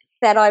something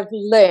that I've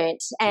learned,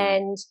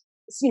 and,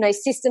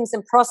 systems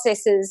and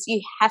processes,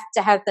 you have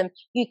to have them.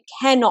 You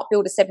cannot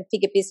build a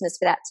 7-figure business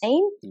without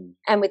team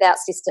and without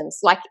systems.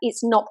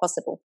 It's not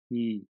possible.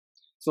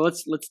 So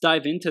let's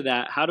dive into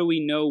that. How do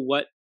we know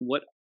what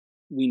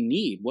we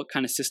need? What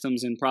kind of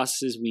systems and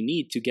processes we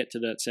need to get to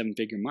that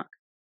 7-figure mark?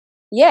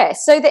 Yeah,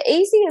 so the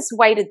easiest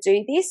way to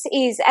do this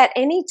is at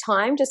any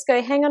time, just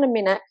go, hang on a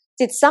minute,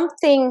 did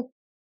something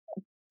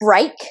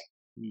break?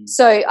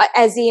 So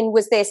as in,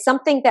 was there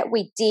something that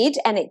we did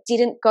and it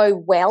didn't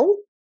go well?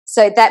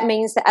 So that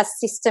means that a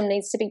system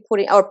needs to be put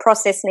in, or a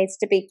process needs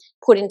to be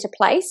put into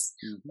place.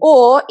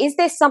 Or is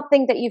there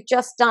something that you've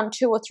just done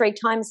 2 or 3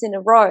 times in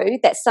a row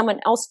that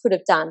someone else could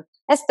have done?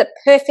 That's the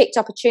perfect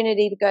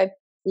opportunity to go,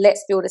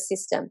 let's build a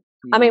system.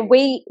 I mean,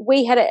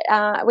 we had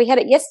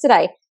it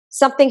yesterday.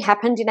 Something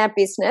happened in our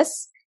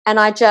business, and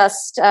I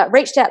just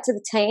reached out to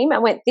the team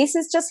and went, this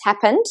has just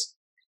happened.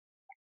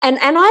 And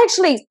I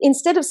actually,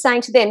 instead of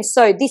saying to them,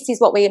 so this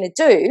is what we're going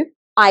to do,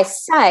 I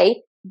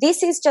say,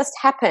 this has just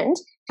happened.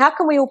 How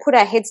can we all put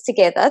our heads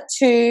together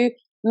to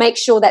make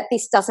sure that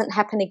this doesn't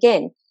happen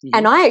again?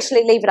 And I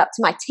actually leave it up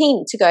to my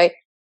team to go,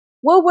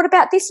 well, what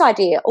about this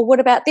idea? Or what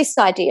about this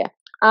idea?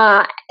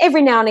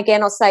 Every now and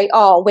again I'll say,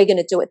 oh, we're going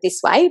to do it this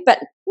way. But,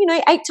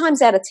 8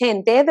 times out of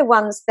 10, they're the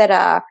ones that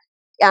are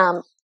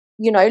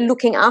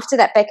looking after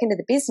that back end of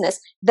the business.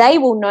 They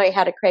will know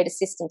how to create a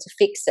system to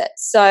fix it.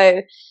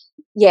 So,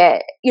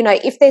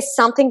 if there's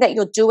something that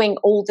you're doing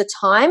all the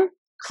time,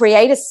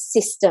 create a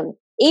system,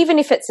 even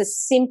if it's as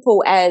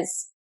simple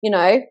as, in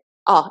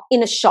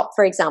a shop,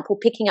 for example,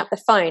 picking up the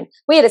phone.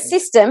 We had a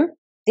system.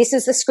 This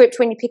is the script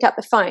when you pick up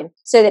the phone,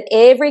 so that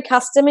every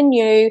customer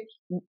knew,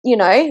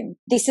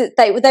 this is,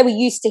 they were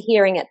used to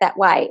hearing it that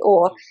way.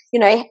 Or,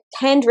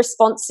 canned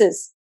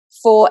responses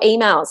for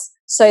emails,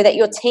 so that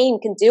your team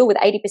can deal with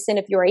 80%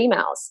 of your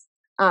emails.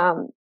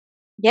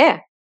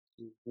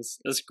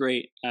 That's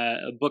great.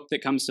 A book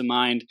that comes to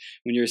mind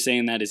when you're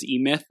saying that is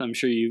E-Myth. I'm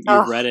sure you've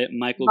read it.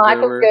 Michael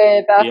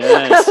Gerber.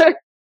 Yes.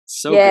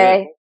 So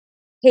good.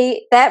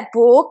 That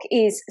book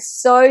is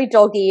so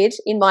dog-eared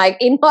in my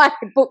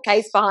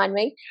bookcase behind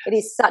me. It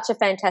is such a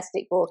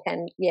fantastic book,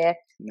 and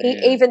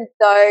even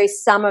though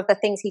some of the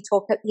things he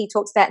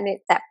talks about in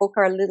that book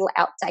are a little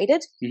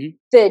outdated,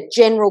 the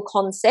general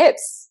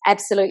concepts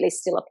absolutely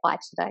still apply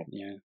today.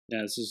 Yeah,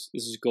 this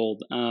is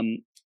gold.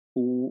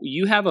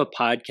 You have a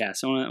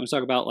podcast. I want to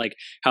talk about like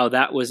how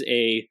that was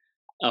a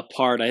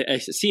part. I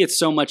see it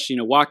so much,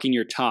 walking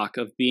your talk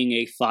of being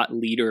a thought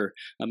leader.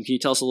 Can you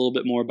tell us a little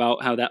bit more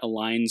about how that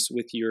aligns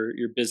with your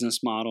business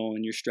model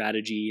and your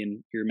strategy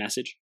and your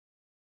message?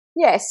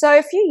 Yeah, so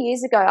a few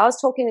years ago, I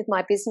was talking with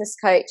my business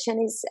coach,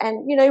 and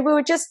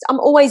I'm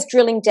always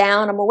drilling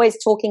down. I'm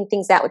always talking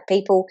things out with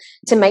people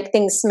to make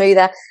things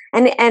smoother.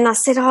 And I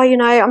said,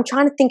 I'm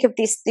trying to think of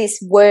this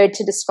word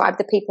to describe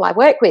the people I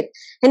work with.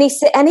 And he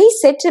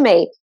said to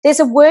me, there's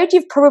a word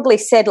you've probably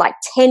said like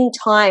 10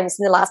 times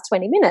in the last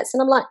 20 minutes.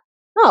 And I'm like,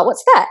 oh,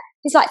 what's that?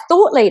 He's like,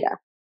 thought leader.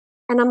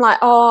 And I'm like,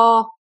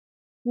 oh,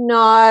 no,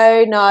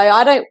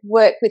 I don't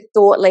work with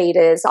thought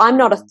leaders. I'm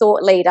not a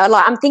thought leader.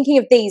 Like, I'm thinking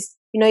of these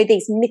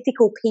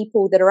mythical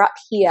people that are up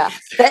here,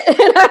 that,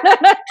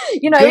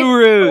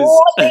 gurus,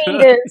 thought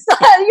leaders,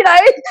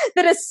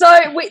 that are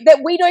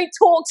that we don't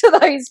talk to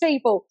those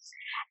people.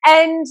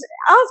 And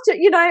after,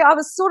 I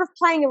was sort of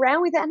playing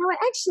around with it, and I went,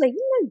 actually,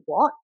 you know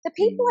what? The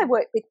people I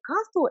work with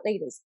are thought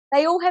leaders.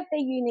 They all have their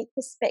unique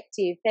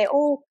perspective. They're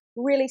all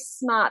really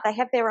smart. They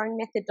have their own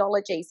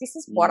methodologies. This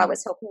is what I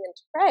was helping them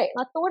to create.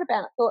 And I thought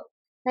about it, I thought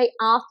they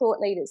are thought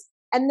leaders.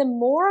 And the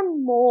more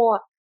and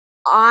more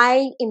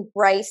I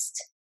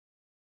embraced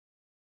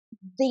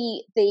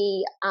the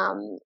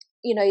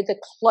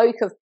cloak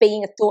of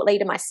being a thought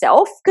leader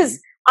myself, because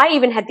I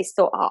even had this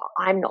thought,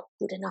 I'm not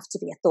good enough to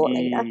be a thought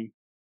leader.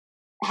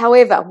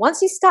 However,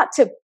 once you start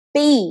to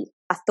be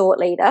a thought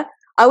leader,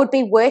 I would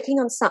be working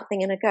on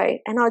something and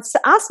I would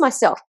ask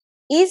myself,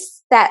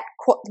 is that,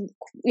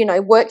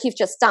 work you've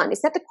just done,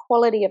 is that the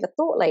quality of a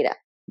thought leader?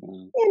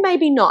 Yeah,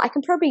 maybe not. I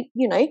can probably,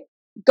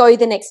 go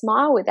the next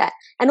mile with that.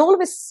 And all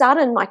of a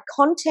sudden, my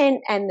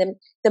content and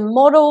the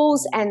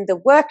models and the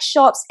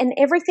workshops and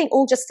everything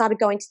all just started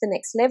going to the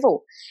next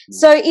level.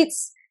 So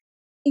it's,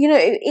 you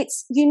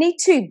need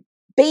to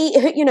be,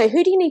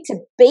 who do you need to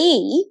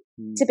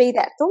be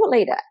that thought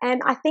leader?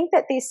 And I think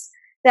that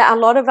a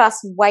lot of us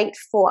wait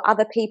for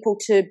other people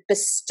to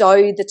bestow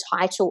the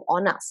title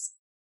on us.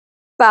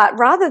 But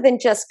rather than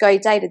just go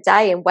day to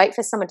day and wait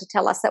for someone to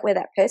tell us that we're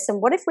that person,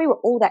 what if we were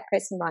all that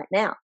person right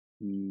now?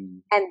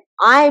 And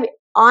I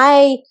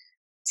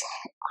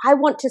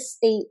want to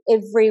see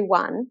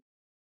everyone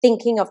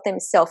thinking of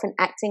themselves and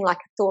acting like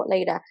a thought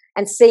leader,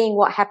 and seeing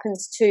what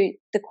happens to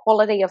the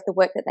quality of the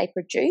work that they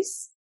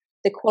produce,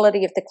 the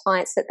quality of the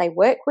clients that they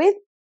work with,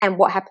 and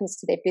what happens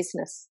to their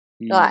business.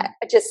 Like,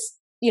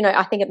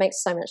 I think it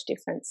makes so much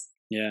difference.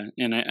 Yeah,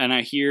 and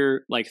I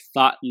hear like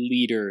thought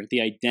leader, the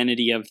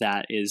identity of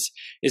that is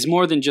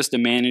more than just a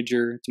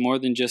manager. It's more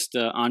than just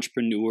an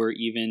entrepreneur.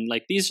 Even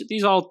like these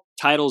all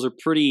titles are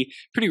pretty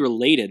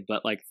related,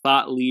 but like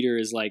thought leader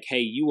is like, hey,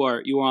 you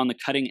are on the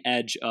cutting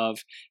edge of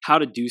how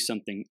to do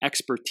something,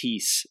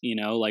 expertise,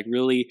 like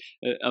really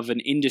of an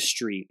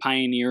industry,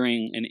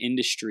 pioneering an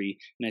industry.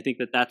 And I think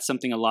that that's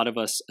something a lot of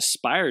us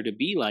aspire to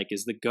be like,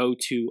 is the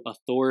go-to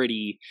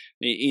authority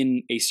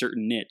in a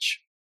certain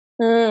niche.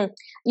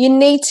 You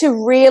need to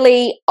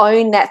really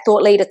own that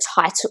thought leader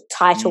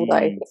title though,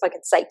 if I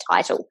could say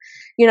title.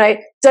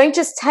 Don't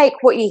just take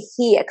what you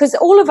hear, because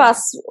all of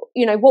us,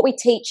 what we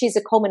teach is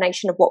a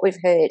culmination of what we've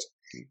heard.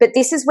 But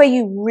this is where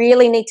you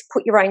really need to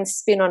put your own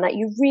spin on it.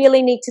 You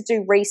really need to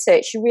do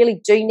research. You really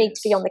do need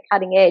to be on the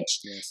cutting edge.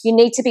 You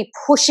need to be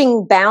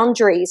pushing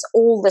boundaries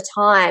all the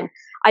time.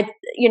 I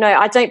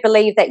don't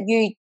believe that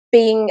you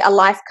being a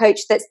life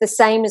coach that's the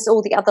same as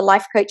all the other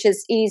life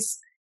coaches is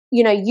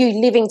you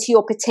living to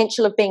your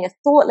potential of being a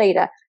thought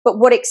leader. But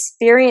what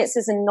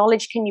experiences and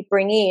knowledge can you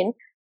bring in?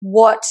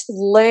 What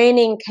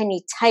learning can you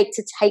take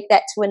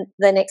that to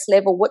the next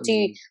level? What do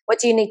you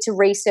need to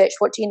research?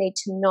 What do you need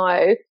to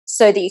know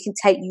so that you can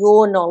take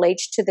your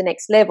knowledge to the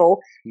next level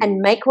and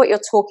make what you're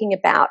talking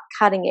about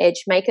cutting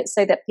edge? Make it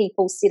so that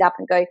people sit up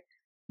and go,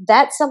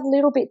 that's a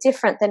little bit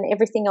different than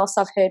everything else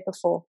I've heard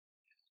before.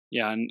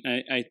 Yeah, and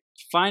I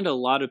find a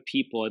lot of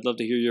people, I'd love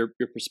to hear your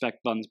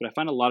perspective on this, but I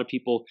find a lot of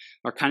people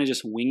are kind of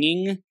just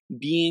winging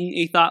being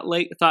a thought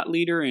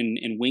leader and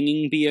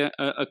winging be a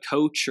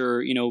coach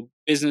or,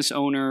 business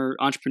owner,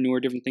 entrepreneur,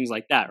 different things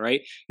like that,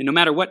 right? And no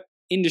matter what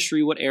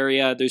industry, what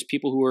area, there's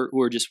people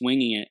who are just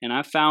winging it. And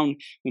I've found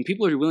when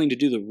people are willing to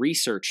do the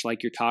research,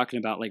 like you're talking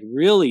about, like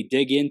really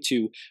dig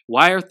into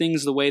why are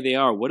things the way they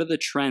are? What are the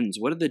trends?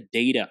 What are the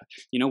data?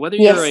 Whether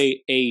you're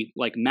a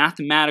like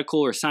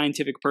mathematical or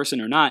scientific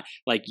person or not,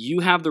 like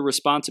you have the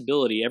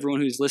responsibility, everyone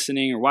who's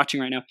listening or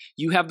watching right now,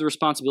 you have the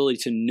responsibility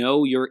to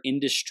know your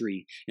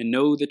industry and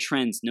know the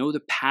trends, know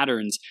the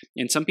patterns.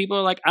 And some people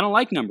are like, I don't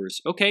like numbers.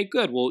 Okay,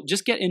 good. Well,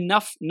 just get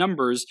enough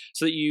numbers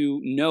so that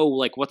you know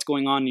like what's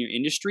going on in your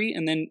industry.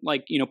 and then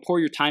like, pour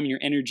your time and your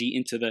energy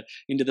into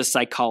the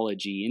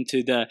psychology,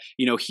 into the,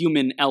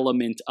 human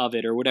element of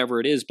it or whatever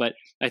it is. But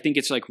I think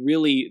it's like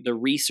really the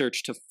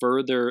research to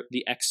further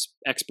the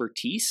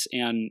expertise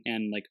and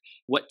like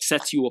what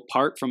sets you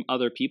apart from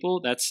other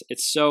people.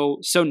 It's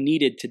so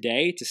needed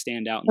today to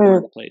stand out in the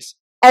marketplace.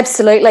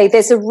 Absolutely.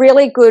 There's a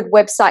really good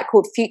website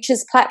called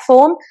Futures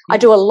Platform. I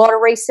do a lot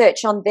of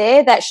research on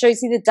there that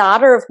shows you the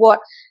data of what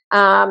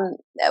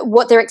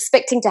they're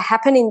expecting to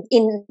happen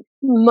in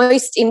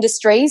most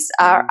industries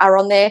are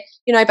on there.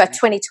 By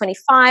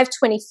 2025,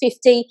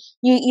 2050,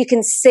 you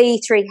can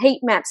see through heat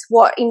maps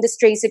what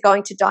industries are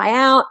going to die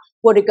out,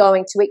 what are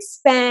going to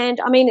expand.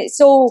 I mean, it's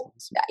all,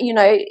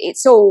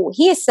 it's all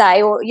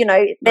hearsay or,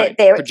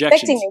 they're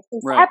expecting these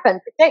things to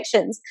happen,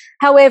 projections.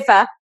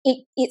 However,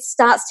 it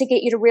starts to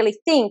get you to really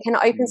think and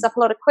opens up a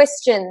lot of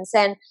questions.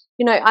 And,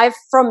 I've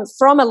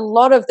from a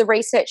lot of the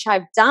research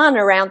I've done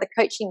around the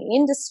coaching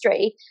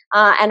industry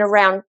and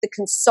around the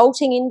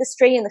consulting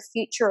industry and the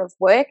future of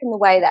work and the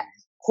way that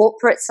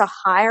corporates are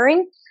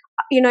hiring,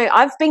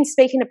 I've been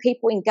speaking to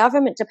people in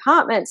government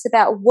departments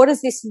about what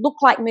does this look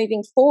like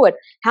moving forward?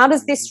 How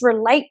does this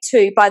relate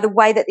to, by the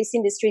way that this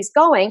industry is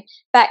going,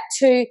 back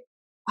to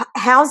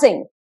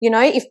housing?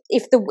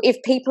 If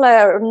people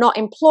are not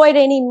employed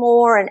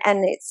anymore and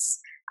it's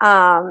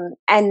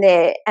and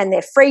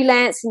they're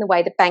freelance in the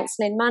way the banks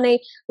lend money,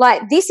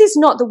 like this is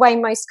not the way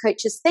most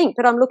coaches think.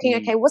 But I'm looking,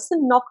 okay, what's the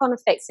knock-on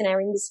effects in our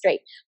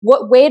industry?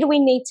 Where do we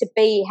need to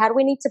be? How do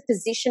we need to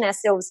position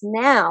ourselves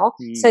now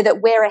so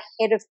that we're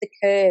ahead of the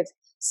curve?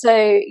 So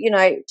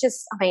I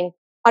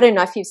don't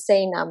know if you've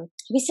seen have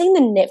you seen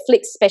the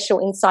Netflix special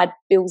Inside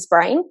Bill's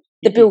Brain?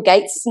 The Bill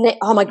Gates,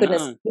 oh my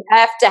goodness, you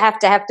have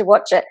to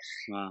watch it.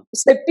 Wow.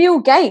 So Bill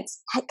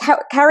Gates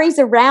carries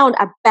around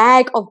a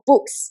bag of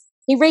books.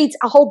 He reads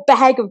a whole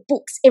bag of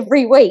books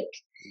every week,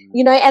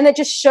 and it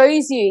just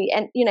shows you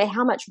and,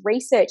 how much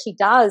research he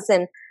does.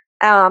 And,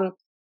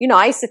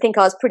 I used to think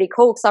I was pretty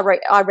cool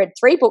because I read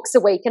 3 books a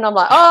week and I'm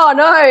like, oh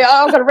no,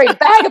 I've got to read a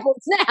bag of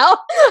books now.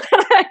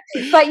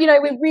 But,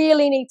 we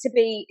really need to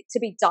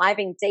be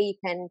diving deep,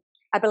 and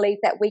I believe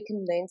that we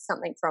can learn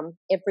something from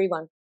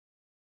everyone.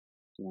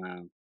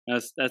 Wow.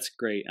 That's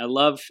great. I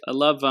love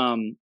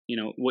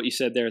what you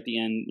said there at the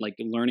end, like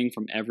learning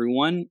from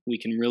everyone. We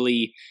can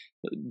really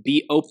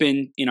be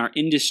open in our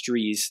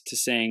industries to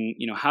saying,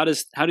 how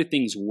do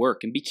things work,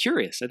 and be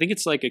curious. I think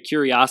it's like a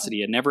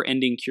curiosity, a never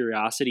ending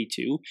curiosity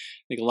too.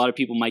 I think a lot of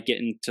people might get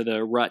into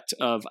the rut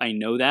of, I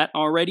know that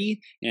already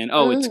and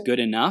it's good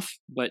enough,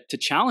 but to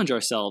challenge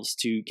ourselves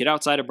to get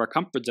outside of our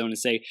comfort zone and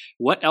say,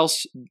 what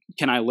else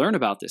can I learn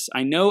about this?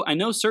 I know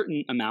a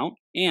certain amount,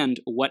 and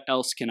what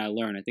else can I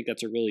learn? I think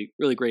that's a really,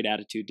 really great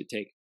attitude to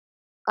take.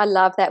 I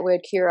love that word,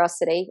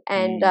 curiosity.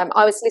 And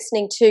I was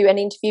listening to an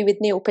interview with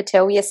Neil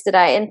Patel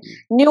yesterday, and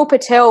Neil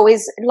Patel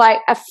is like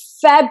a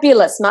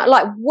fabulous,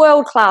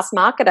 world-class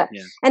marketer.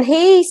 Yeah. And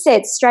he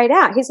said straight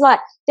out, he's like,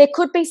 there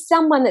could be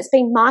someone that's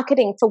been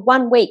marketing for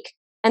 1 week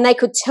and they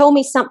could tell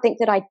me something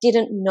that I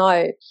didn't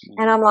know.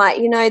 And I'm like,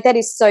 that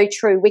is so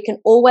true. We can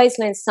always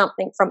learn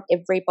something from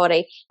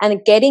everybody.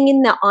 And getting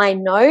in the I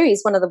know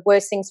is one of the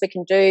worst things we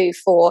can do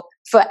for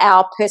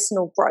our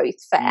personal growth,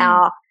 for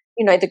our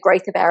the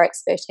growth of our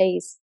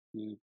expertise.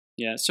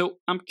 Yeah. So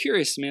I'm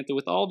curious, Samantha,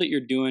 with all that you're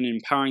doing and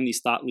empowering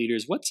these thought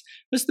leaders, what's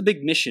the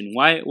big mission?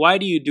 Why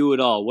do you do it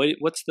all?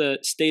 What's the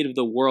state of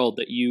the world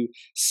that you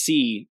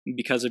see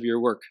because of your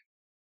work?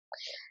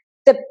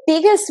 The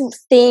biggest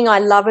thing I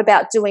love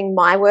about doing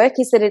my work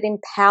is that it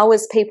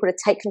empowers people to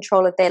take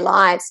control of their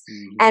lives.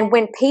 And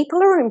when people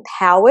are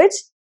empowered,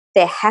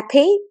 they're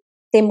happy,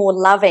 they're more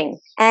loving.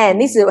 And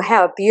this is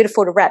how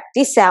beautiful to wrap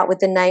this out with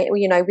the name,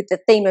 with the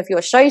theme of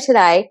your show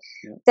today,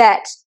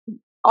 that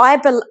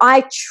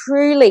I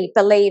truly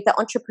believe that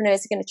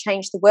entrepreneurs are going to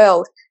change the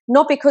world,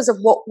 not because of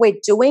what we're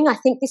doing. I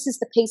think this is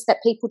the piece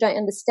that people don't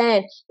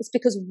understand. It's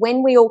because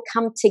when we all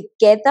come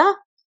together,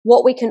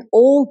 what we can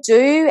all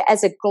do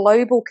as a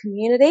global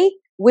community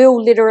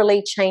will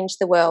literally change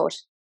the world.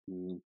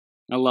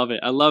 I love it.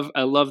 I love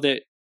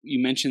that you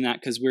mentioned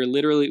that, because we're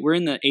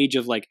in the age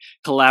of like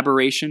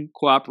collaboration,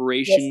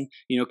 cooperation,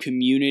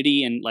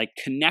 community, and like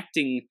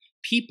connecting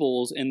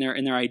peoples and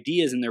their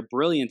ideas and their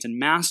brilliance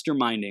and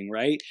masterminding,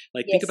 right?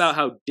 Like think about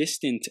how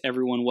distant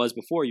everyone was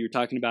before. You were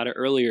talking about it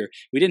earlier.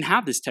 We didn't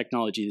have this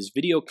technology, this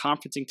video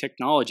conferencing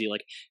technology.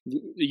 Like the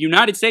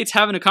United States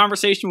having a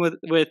conversation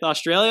with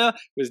Australia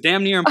was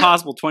damn near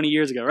impossible 20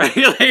 years ago, right?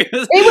 It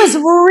was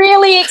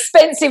really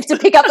expensive to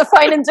pick up the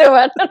phone and do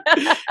it.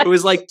 It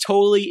was like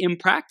totally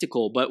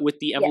impractical. But with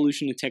the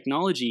evolution of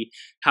technology,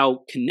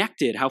 how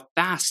connected, how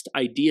fast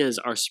ideas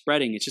are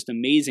spreading, it's just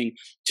amazing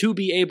to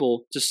be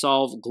able to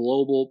solve global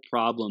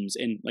problems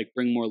and like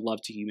bring more love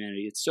to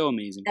humanity. It's so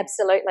amazing.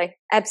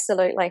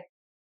 Absolutely.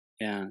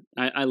 Yeah,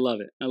 I love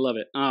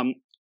it.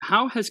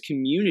 How has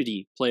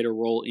community played a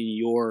role in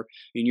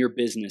your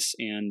business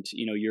and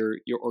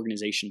your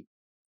organization?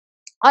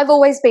 I've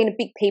always been a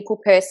big people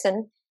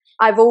person.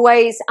 I've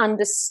always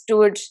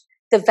understood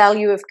the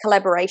value of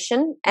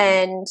collaboration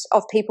and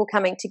of people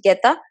coming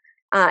together.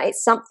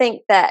 It's something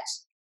that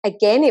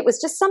again, it was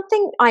just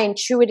something I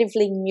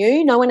intuitively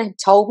knew. No one had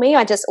told me.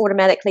 I just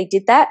automatically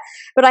did that.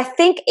 But I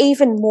think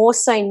even more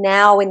so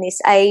now in this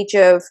age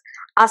of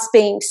us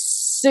being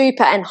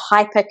super and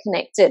hyper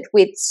connected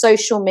with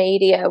social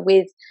media,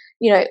 with,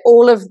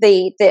 all of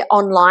the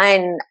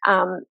online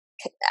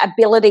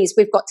abilities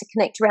we've got to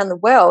connect around the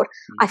world,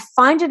 I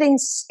find it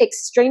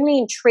extremely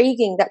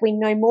intriguing that we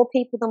know more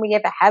people than we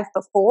ever have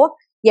before,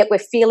 yet we're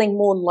feeling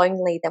more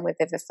lonely than we've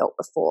ever felt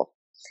before.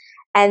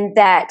 And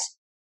that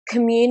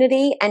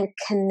community and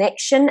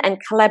connection and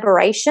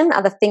collaboration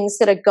are the things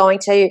that are going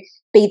to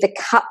be the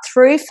cut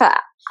through for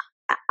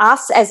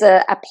us as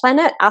a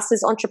planet, us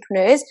as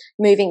entrepreneurs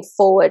moving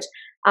forward.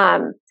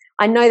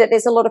 I know that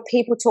there's a lot of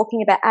people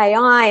talking about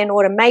AI and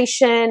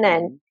automation,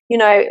 and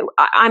I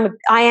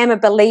am a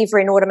believer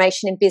in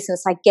automation in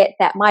business. I get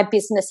that. My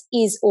business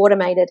is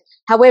automated.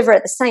 However,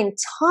 at the same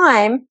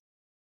time,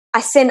 I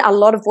send a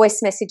lot of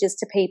voice messages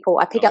to people.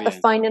 I pick up the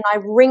phone and I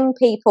ring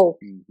people.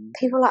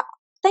 People are like,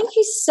 thank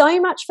you so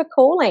much for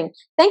calling.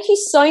 Thank you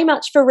so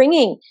much for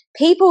ringing.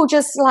 People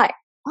just like,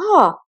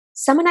 oh,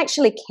 someone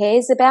actually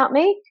cares about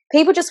me.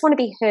 People just want to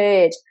be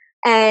heard.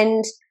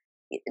 And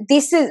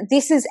this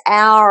is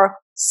our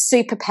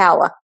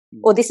superpower,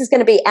 or this is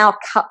going to be our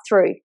cut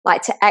through,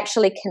 like to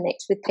actually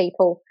connect with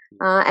people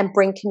and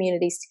bring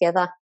communities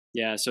together.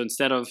 Yeah. So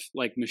instead of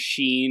like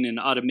machine and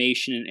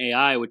automation and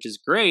AI, which is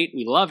great,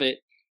 we love it,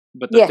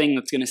 but the thing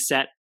that's going to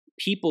set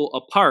people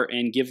apart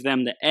and give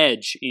them the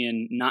edge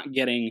in not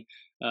getting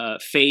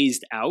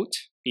phased out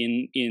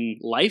in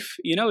life,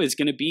 is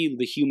going to be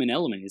the human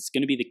element. It's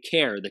going to be the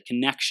care, the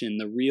connection,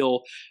 the real,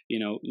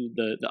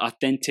 the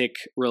authentic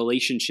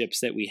relationships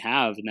that we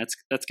have. And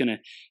that's going to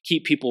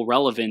keep people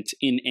relevant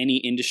in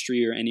any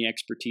industry or any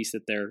expertise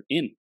that they're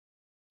in.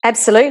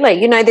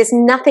 Absolutely. There's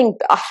nothing,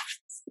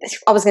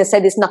 I was going to say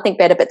there's nothing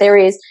better, but there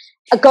is.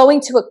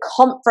 Going to a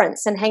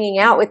conference and hanging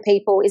out with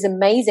people is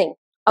amazing.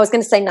 I was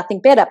going to say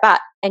nothing better,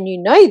 and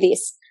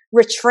this,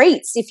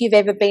 retreats, if you've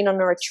ever been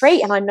on a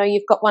retreat, and I know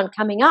you've got one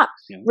coming up,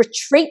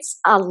 retreats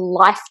are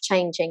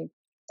life-changing.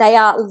 They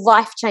are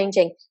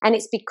life-changing. And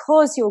it's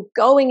because you're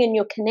going and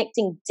you're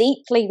connecting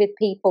deeply with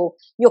people.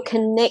 You're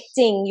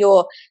connecting,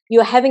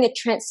 you're having a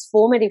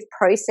transformative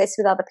process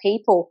with other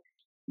people.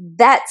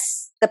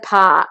 That's the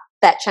part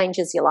that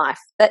changes your life.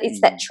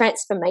 It's that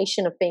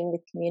transformation of being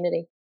with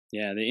community.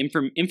 Yeah,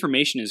 the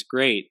information is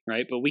great,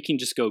 right? But we can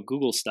just go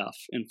Google stuff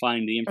and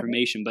find the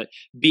information. But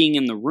being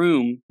in the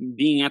room,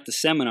 being at the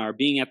seminar,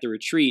 being at the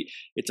retreat,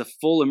 it's a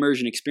full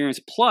immersion experience.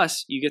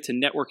 Plus, you get to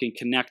network and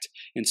connect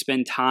and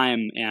spend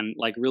time and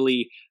like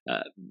really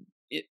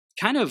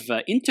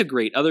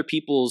integrate other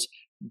people's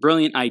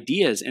brilliant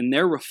ideas and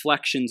their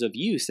reflections of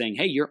you, saying,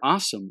 hey, you're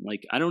awesome.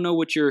 Like, I don't know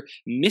what you're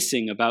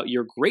missing about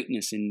your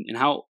greatness and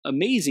how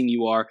amazing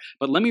you are,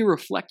 but let me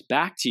reflect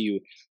back to you.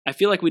 I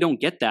feel like we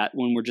don't get that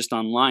when we're just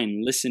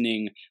online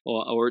listening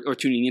or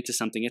tuning into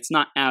something. It's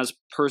not as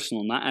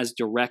personal, not as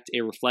direct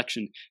a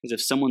reflection as if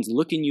someone's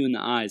looking you in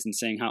the eyes and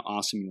saying how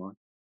awesome you are.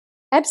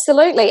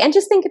 Absolutely. And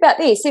just think about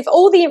this. If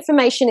all the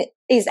information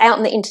is out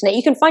on the internet,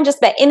 you can find just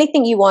about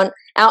anything you want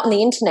out on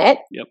the internet.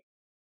 Yep.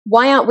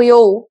 Why aren't we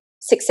all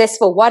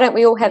successful? Why don't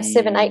we all have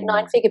 7, 8,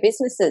 9-figure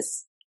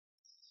businesses?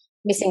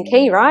 Missing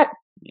key, right?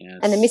 Yes.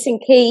 And the missing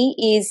key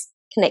is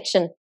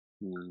connection.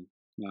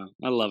 Wow.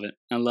 I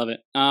love it.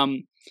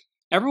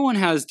 Everyone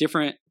has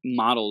different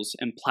models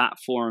and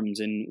platforms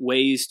and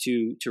ways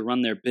to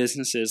run their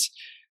businesses.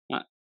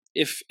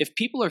 If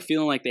people are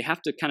feeling like they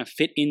have to kind of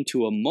fit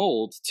into a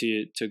mold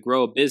to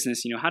grow a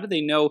business, how do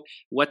they know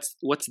what's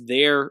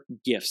their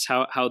gifts,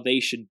 how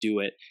they should do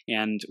it,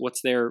 and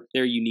what's their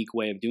unique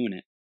way of doing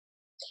it?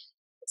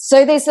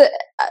 So there's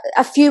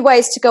a few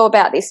ways to go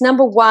about this.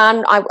 Number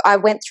one, I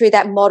went through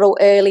that model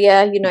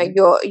earlier.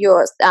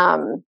 Your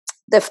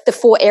the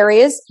 4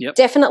 areas. Yep.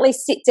 Definitely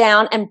sit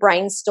down and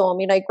brainstorm.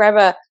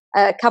 Grab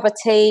a cup of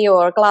tea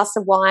or a glass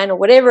of wine or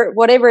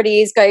whatever it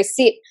is. Go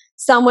sit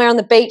somewhere on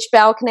the beach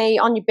balcony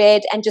on your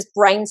bed and just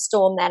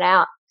brainstorm that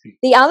out.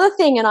 The other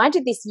thing, and I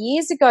did this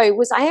years ago,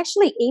 was I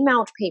actually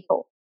emailed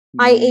people.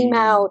 I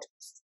emailed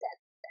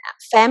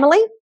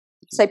family,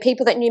 so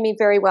people that knew me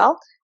very well.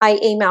 I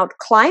emailed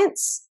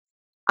clients.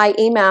 I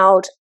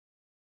emailed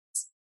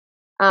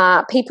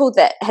people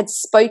that had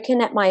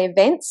spoken at my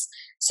events.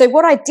 So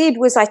what I did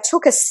was I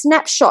took a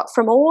snapshot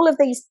from all of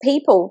these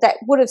people that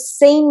would have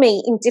seen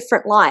me in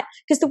different light.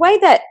 Because the way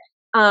that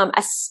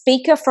a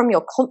speaker from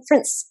your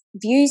conference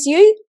views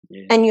you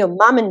and your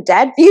mum and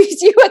dad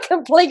views you are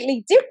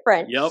completely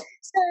different. Yep.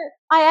 So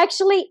I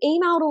actually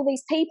emailed all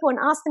these people and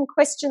asked them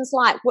questions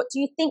like, what do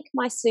you think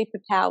my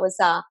superpowers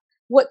are?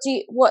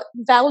 What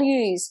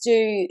values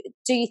do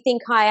you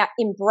think I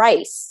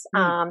embrace?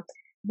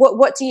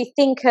 What do you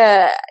think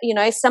are,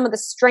 some of the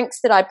strengths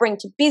that I bring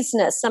to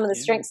business, some of the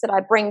strengths that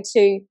I bring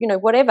to,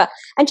 whatever,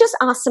 and just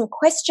ask some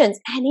questions.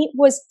 And it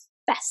was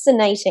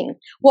fascinating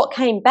what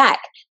came back.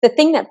 The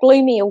thing that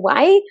blew me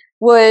away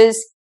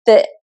was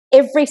that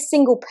every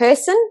single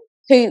person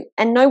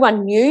and no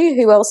one knew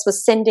who else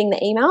was sending the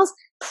emails,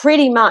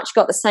 pretty much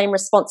got the same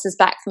responses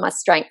back for my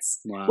strengths,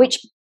 wow. which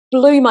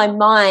blew my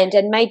mind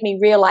and made me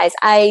realize,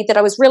 that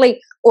I was really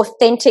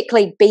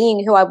authentically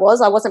being who I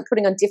was. I wasn't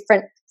putting on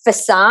different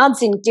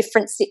facades in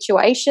different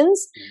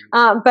situations.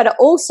 But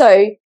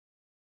also,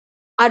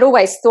 I'd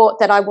always thought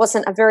that I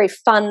wasn't a very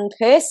fun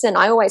person.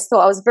 I always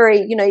thought I was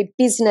very,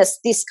 business,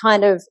 this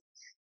kind of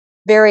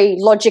very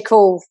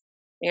logical,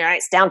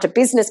 it's down to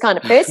business kind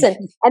of person.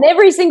 And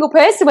every single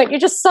person went, you're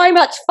just so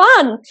much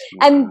fun.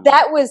 And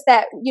that was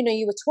that,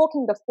 you were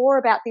talking before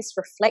about this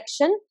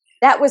reflection.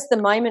 That was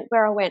the moment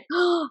where I went,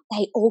 oh,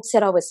 they all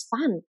said I was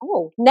fun.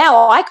 Oh,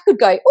 now I could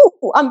go,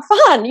 oh, I'm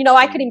fun.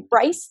 I could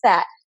embrace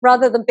that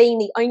rather than being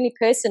the only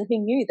person who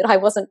knew that I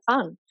wasn't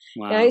fun.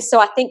 Wow. So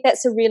I think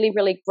that's a really,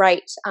 really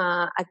great,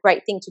 a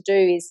great thing to do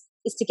is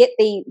to get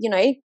the,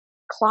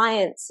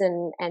 clients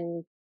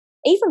and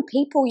even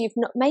people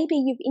maybe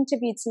you've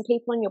interviewed some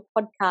people on your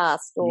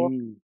podcast or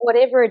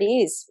whatever it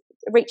is,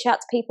 reach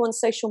out to people on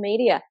social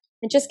media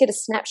and just get a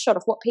snapshot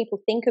of what people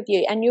think of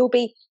you, and you'll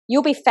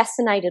be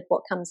fascinated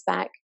what comes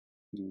back.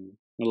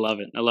 I love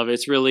it.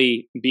 It's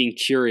really being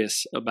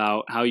curious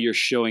about how you're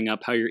showing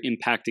up, how you're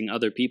impacting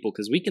other people.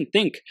 Because we can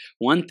think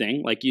one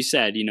thing, like you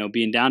said,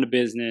 being down to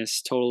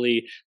business,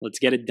 totally, let's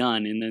get it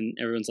done. And then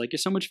everyone's like, you're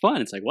so much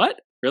fun. It's like, what?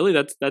 Really?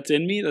 That's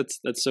in me?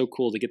 That's so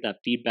cool to get that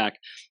feedback.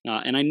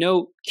 And I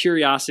know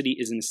curiosity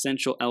is an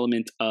essential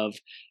element of,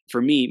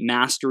 for me,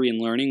 mastery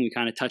and learning. We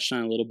kind of touched on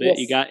it a little bit. Yes.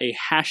 You got a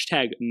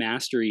hashtag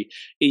mastery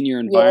in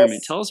your environment.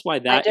 Yes, tell us why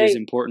that is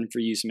important for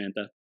you,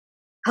 Samantha.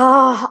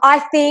 Oh, I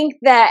think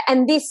that,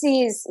 and this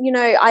is,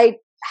 I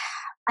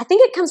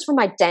think it comes from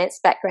my dance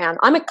background.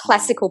 I'm a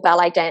classical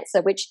ballet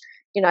dancer, which,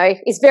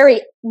 is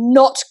very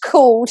not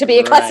cool to be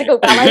a classical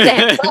ballet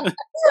dancer.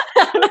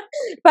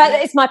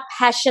 But it's my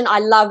passion. I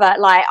love it.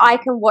 Like, I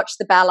can watch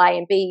the ballet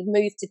and be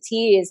moved to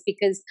tears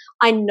because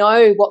I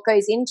know what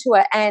goes into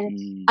it.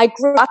 And I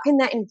grew up in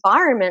that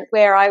environment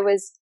where I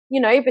was,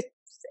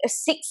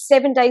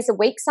 6-7 days a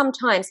week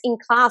sometimes in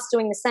class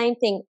doing the same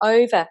thing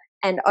over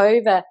and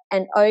over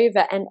and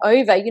over and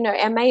over.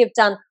 I may have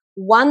done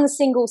one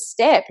single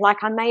step, like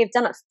I may have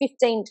done it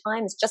 15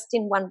 times just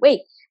in 1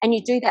 week, and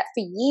you do that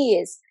for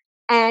years.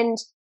 And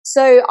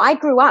so I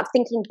grew up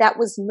thinking that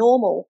was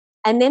normal.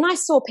 And then I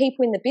saw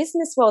people in the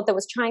business world that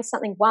was trying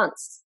something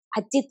once.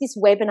 I did this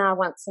webinar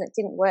once and it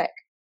didn't work.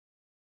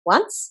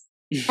 Once?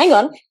 Hang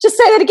on, just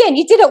say that again.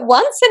 You did it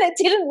once and it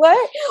didn't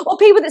work? Or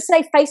people that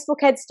say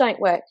Facebook ads don't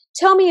work.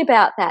 Tell me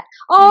about that.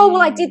 Oh,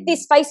 well, I did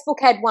this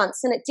Facebook ad once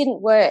and it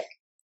didn't work.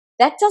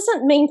 That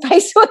doesn't mean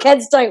Facebook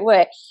ads don't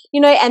work,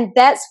 and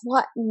that's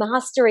what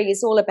mastery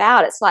is all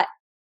about. It's like,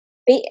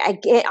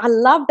 I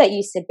love that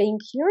you said being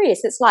curious.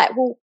 It's like,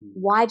 well,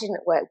 why didn't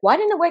it work? Why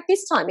didn't it work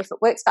this time? If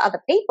it works for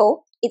other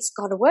people, it's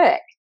got to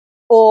work.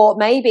 Or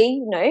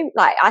maybe,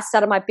 like I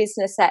started my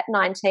business at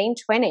 19,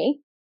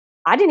 20.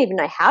 I didn't even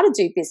know how to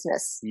do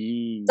business.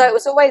 So it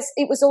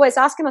was always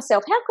asking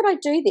myself, how could I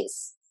do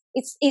this?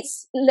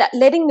 It's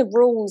letting the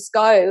rules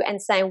go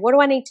and saying, what do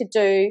I need to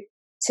do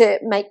to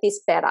make this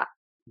better?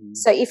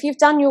 So if you've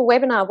done your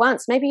webinar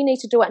once, maybe you need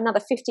to do it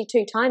another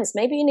 52 times.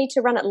 Maybe you need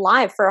to run it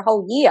live for a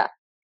whole year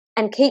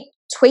and keep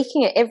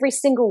tweaking it every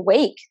single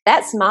week.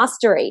 That's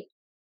mastery.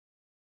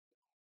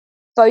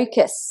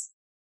 Focus.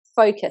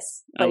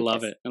 I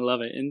love it.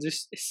 And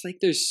just, it's like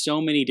there's so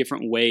many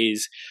different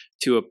ways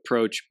to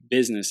approach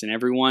business, and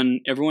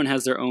everyone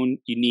has their own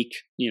unique,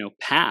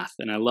 path.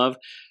 And I love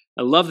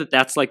that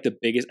that's like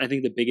I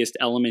think the biggest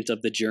element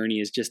of the journey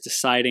is just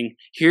deciding,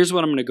 here's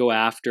what I'm going to go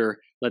after.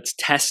 Let's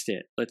test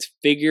it. Let's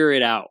figure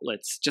it out.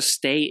 Let's just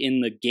stay in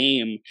the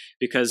game,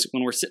 because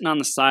when we're sitting on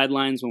the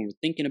sidelines, when we're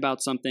thinking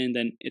about something,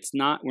 then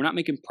we're not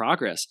making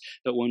progress.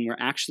 But when we're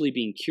actually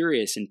being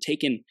curious and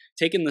taking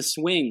the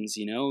swings,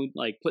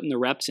 like putting the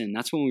reps in,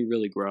 that's when we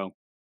really grow.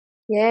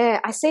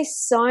 Yeah, I see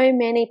so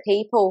many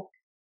people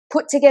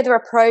put together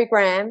a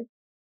program,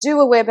 do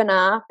a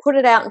webinar, put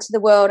it out into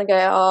the world and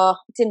go, oh,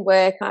 it didn't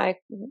work. I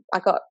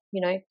got,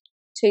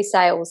 2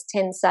 sales,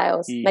 10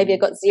 sales, maybe I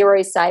got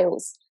 0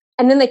 sales.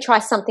 And then they try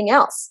something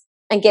else.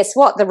 And guess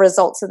what? The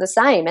results are the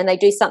same. And they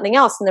do something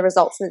else and the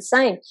results are the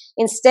same.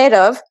 Instead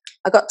of,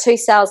 I got 2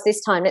 sales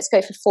this time, let's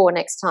go for 4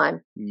 next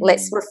time.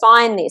 Let's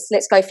refine this.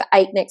 Let's go for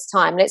 8 next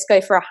time. Let's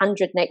go for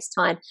 100 next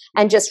time.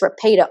 And just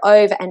repeat it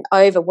over and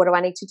over. What do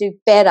I need to do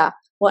better?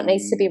 What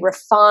needs to be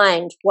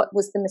refined? What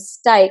was the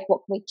mistake? What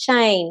can we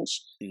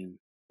change?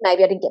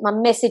 Maybe I didn't get my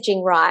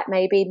messaging right.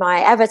 Maybe my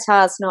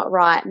avatar's not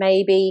right.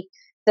 Maybe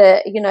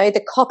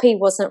the copy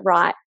wasn't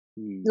right.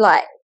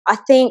 Like, I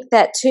think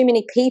that too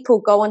many people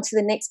go on to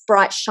the next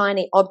bright,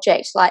 shiny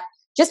object. Like,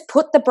 just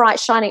put the bright,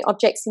 shiny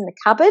objects in the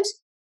cupboard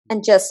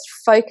and just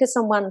focus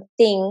on one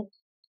thing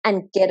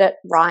and get it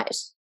right.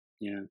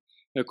 Yeah.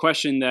 A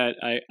question that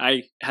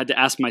I had to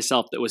ask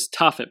myself that was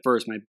tough at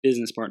first. My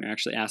business partner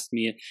actually asked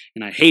me it,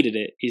 and I hated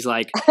it. He's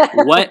like,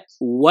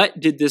 what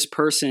did this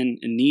person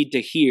need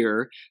to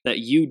hear that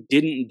you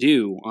didn't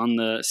do on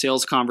the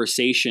sales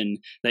conversation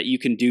that you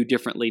can do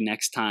differently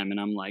next time? And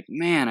I'm like,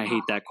 man, I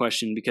hate that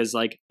question, because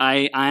like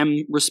I'm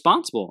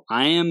responsible.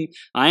 I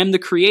am the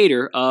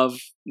creator of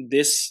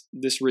this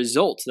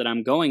result that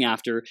I'm going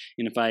after.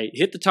 And if I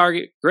hit the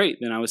target, great,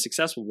 then I was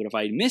successful. But if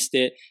I missed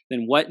it,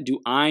 then what do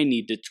I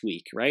need to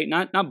tweak, right?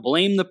 Not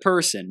blame the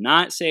person,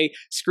 not say,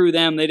 screw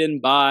them, they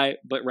didn't buy,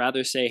 but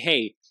rather say,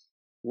 hey,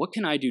 what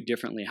can I do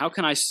differently? How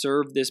can I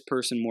serve this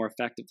person more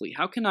effectively?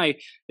 How can I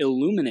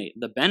illuminate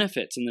the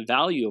benefits and the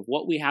value of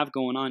what we have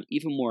going on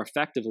even more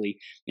effectively?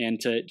 And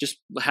to just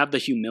have the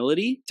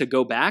humility to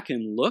go back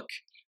and look.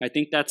 I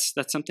think that's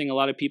something a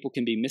lot of people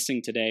can be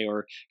missing today,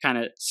 or kind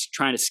of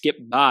trying to skip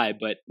by.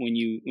 But when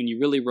you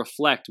really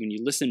reflect, when you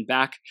listen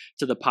back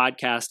to the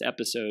podcast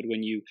episode,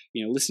 when you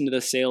listen to the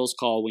sales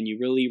call, when you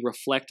really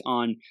reflect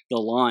on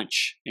the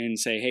launch and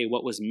say, hey,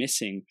 what was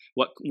missing?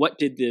 What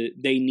did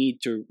they need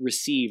to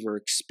receive or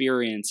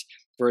experience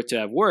for it to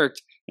have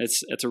worked?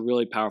 That's a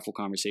really powerful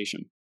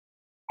conversation.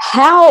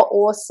 How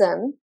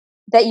awesome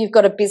that you've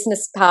got a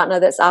business partner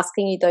that's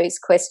asking you those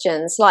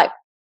questions. Like,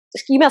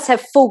 you must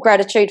have full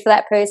gratitude for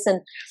that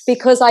person,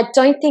 because I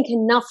don't think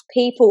enough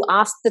people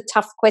ask the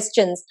tough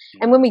questions.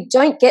 And when we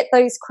don't get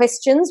those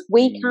questions,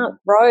 we can't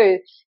grow.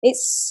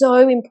 It's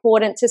so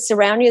important to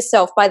surround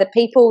yourself by the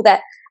people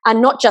that are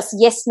not just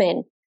yes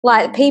men,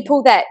 like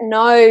people that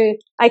know,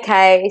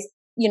 okay,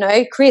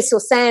 Chris or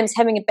Sam's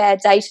having a bad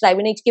day today,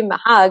 we need to give him a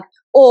hug.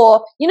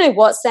 Or, you know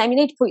what, Sam, you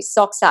need to put your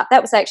socks up.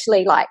 That was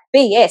actually like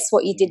BS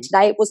what you did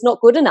today. It was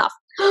not good enough.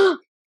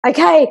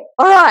 Okay,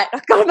 all right,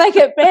 I've got to make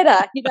it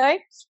better,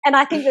 And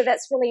I think that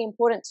that's really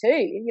important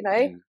too,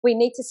 We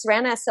need to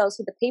surround ourselves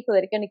with the people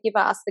that are going to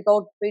give us the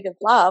golden food of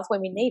love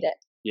when we need it.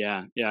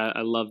 Yeah,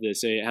 I love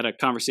this. I had a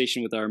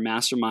conversation with our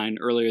mastermind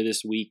earlier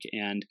this week,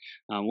 and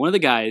one of the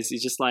guys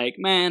is just like,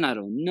 man, I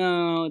don't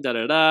know,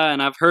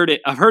 and I've heard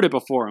it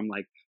before. I'm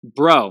like,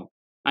 bro,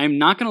 I'm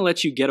not going to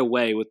let you get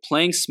away with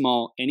playing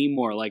small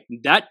anymore. Like,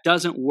 that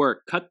doesn't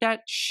work. Cut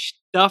that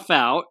stuff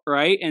out,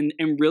 right? And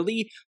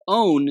really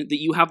own that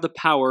you have the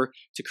power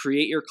to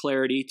create your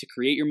clarity, to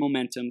create your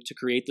momentum, to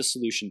create the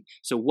solution.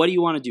 So what do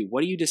you want to do?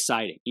 What are you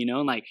deciding?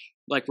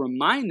 Like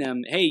remind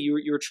them, hey,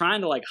 you're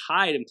trying to like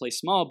hide and play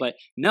small, but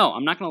no,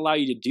 I'm not going to allow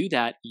you to do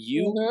that.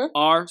 You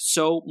are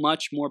so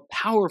much more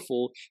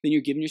powerful than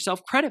you're giving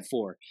yourself credit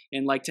for.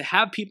 And like, to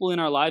have people in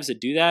our lives that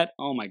do that,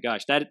 oh my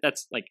gosh,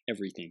 that's like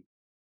everything.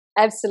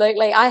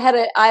 Absolutely.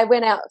 I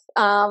went out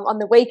on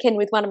the weekend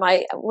with one of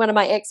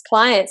my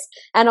ex-clients,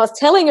 and I was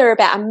telling her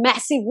about a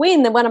massive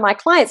win that one of my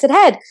clients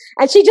had.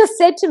 And she just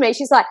said to me,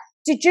 she's like,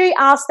 did you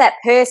ask that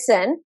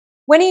person,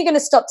 when are you going to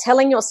stop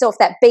telling yourself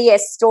that BS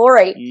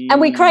story?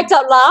 And we cracked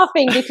up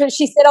laughing because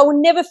she said, I will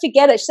never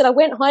forget it. She said, I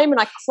went home and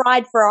I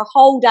cried for a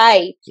whole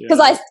day because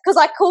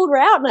I called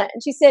her out on it.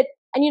 And she said,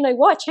 and you know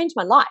what? It changed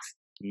my life.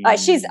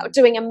 She's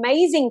doing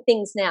amazing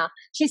things now.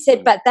 She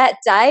said, but that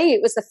day,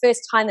 it was the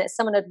first time that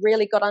someone had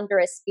really got under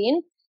her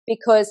skin,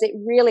 because it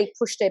really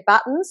pushed her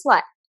buttons.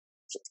 Like,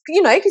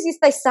 because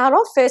they start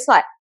off first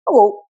like,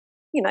 oh,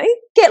 well,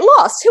 get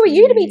lost. Who are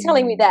you to be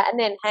telling me that? And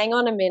then hang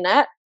on a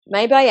minute.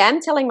 Maybe I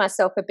am telling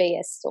myself a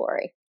BS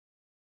story.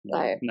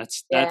 So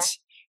that's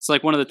it's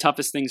like one of the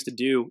toughest things to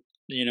do,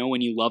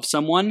 when you love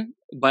someone,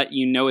 but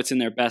it's in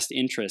their best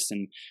interest.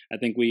 And I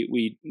think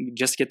we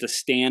just get to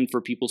stand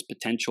for people's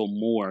potential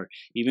more,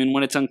 even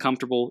when it's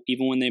uncomfortable,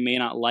 even when they may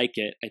not like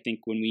it. I think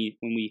when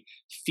we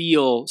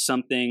feel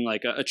something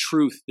like a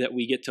truth that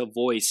we get to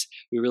voice,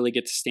 we really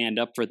get to stand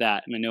up for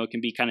that. And I know it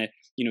can be kind of,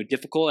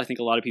 difficult. I think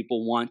a lot of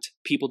people want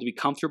people to be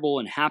comfortable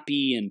and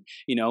happy and,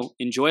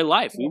 enjoy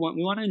life. We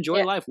want to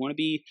enjoy life. We want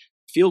to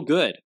feel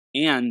good.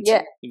 And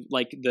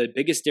like the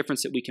biggest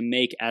difference that we can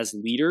make as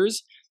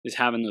leaders is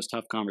having those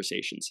tough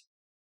conversations.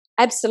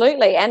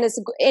 Absolutely. And as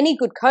any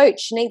good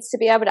coach needs to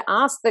be able to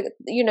ask do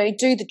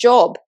the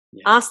job,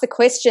 ask the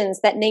questions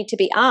that need to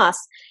be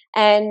asked,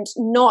 and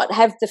not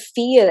have the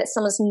fear that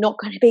someone's not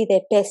going to be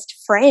their best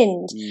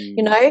friend,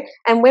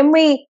 And when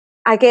we,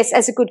 I guess,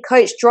 as a good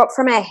coach, drop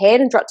from our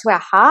head and drop to our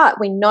heart,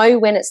 we know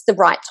when it's the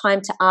right time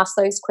to ask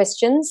those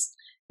questions,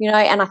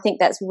 and I think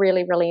that's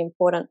really, really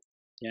important.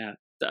 Yeah.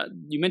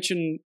 You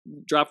mentioned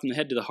drop from the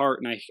head to the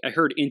heart, and I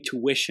heard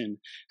intuition.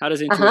 How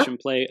does intuition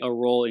play a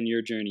role in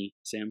your journey,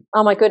 Sam?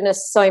 Oh my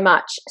goodness, so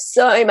much.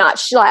 Like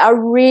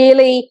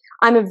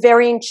I'm a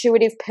very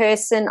intuitive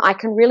person. I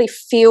can really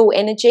feel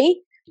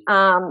energy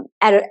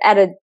at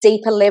a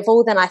deeper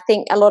level than I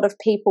think a lot of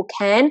people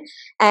can.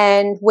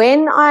 And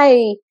when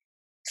I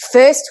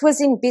first was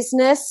in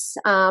business,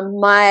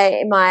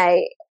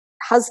 my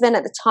husband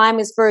at the time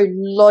was very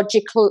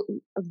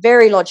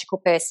logical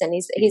person.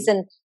 He's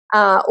an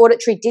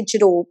auditory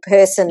digital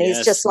person.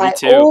 He's just like,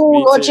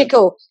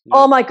 logical. Yeah.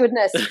 Oh my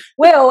goodness.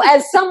 Well,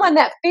 as someone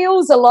that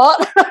feels a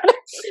lot,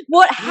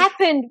 what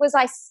happened was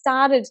I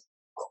started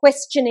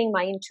questioning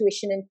my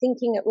intuition and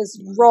thinking it was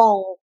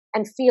wrong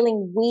and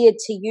feeling weird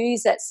to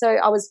use it. So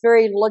I was a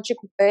very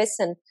logical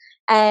person.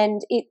 And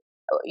it,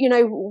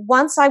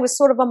 once I was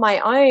sort of on my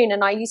own,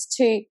 and I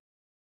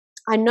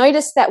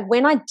noticed that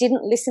when I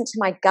didn't listen to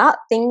my gut,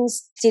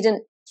 things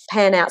didn't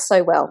pan out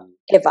so well,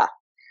 ever.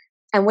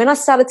 And when I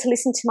started to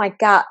listen to my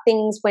gut,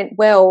 things went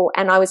well,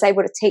 and I was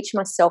able to teach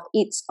myself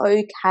it's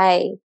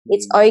okay.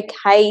 It's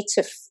okay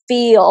to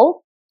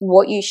feel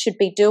what you should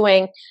be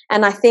doing.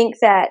 And I think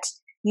that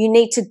you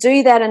need to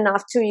do that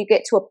enough till you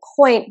get to a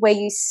point where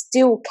you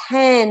still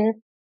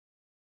can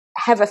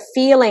have a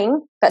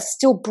feeling, but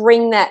still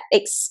bring that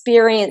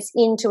experience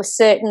in a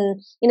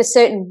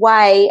certain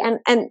way. And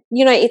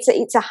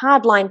it's a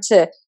hard line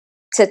to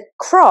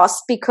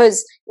cross,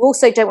 because you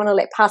also don't want to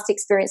let past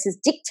experiences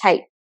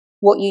dictate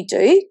what you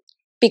do,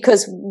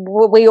 because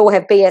we all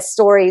have BS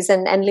stories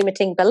and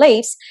limiting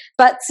beliefs.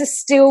 But to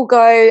still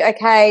go,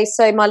 okay,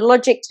 so my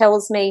logic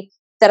tells me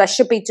that I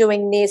should be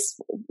doing this,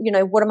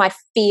 what am I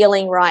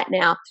feeling right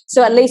now?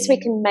 So at least we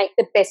can make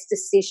the best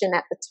decision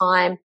at the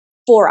time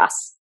for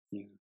us.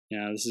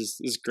 Yeah, this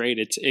is great.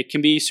 It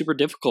can be super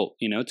difficult,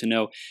 to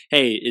know,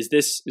 hey, is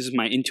this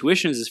my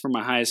intuition? Is this for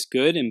my highest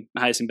good and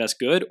highest and best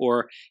good?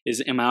 Or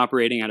am I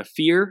operating out of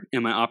fear?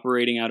 Am I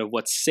operating out of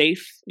what's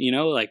safe?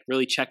 Like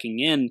really checking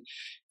in.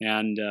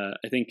 And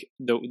I think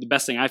the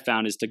best thing I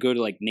found is to go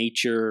to like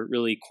nature,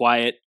 really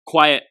quiet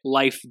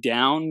life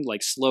down,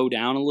 like slow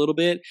down a little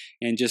bit,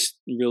 and just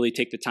really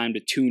take the time to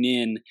tune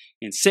in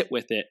and sit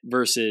with it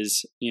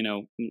versus,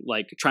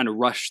 like trying to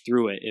rush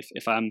through it.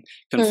 If I'm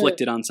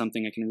conflicted on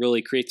something, I can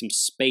really create some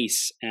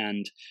space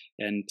and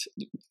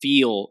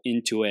feel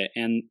into it.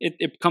 And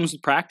it comes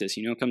with practice,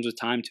 it comes with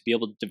time to be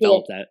able to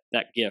develop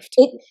that gift.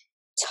 It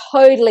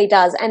totally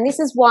does. And this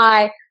is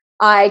why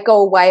I go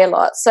away a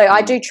lot. So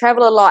I do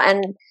travel a lot,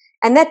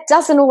 and that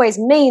doesn't always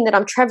mean that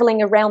I'm traveling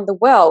around the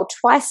world.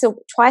 Twice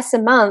a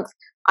month,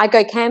 I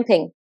go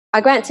camping.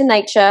 I go out to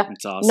nature,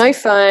 awesome. No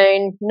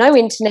phone, no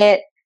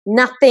internet,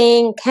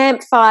 nothing,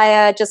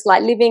 campfire, just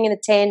like living in a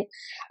tent.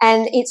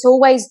 And it's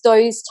always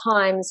those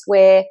times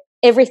where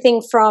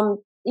everything from,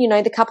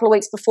 the couple of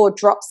weeks before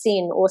drops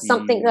in, or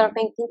something that I've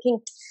been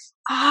thinking,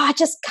 I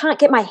just can't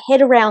get my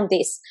head around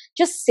this.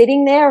 Just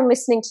sitting there and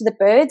listening to the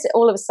birds,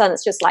 all of a sudden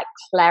it's just like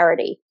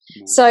clarity.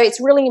 So it's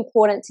really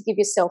important to give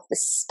yourself the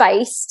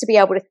space to be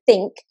able to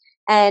think.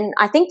 And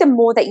I think the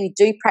more that you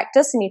do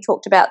practice, and you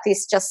talked about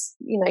this just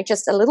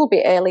a little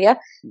bit earlier,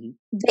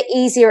 the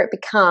easier it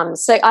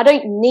becomes. So I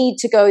don't need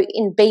to go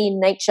and be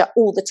in nature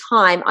all the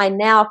time. I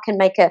now can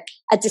make a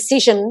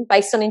decision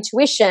based on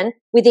intuition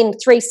within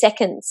 3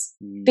 seconds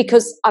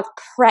because I've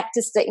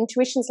practiced it.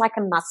 Intuition's like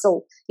a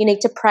muscle. You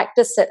need to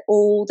practice it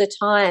all the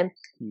time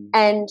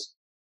and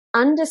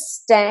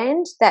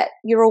understand that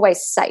you're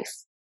always safe.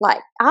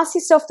 Like, ask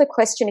yourself the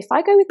question, if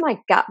I go with my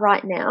gut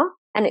right now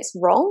and it's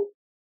wrong,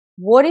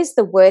 what is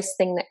the worst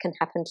thing that can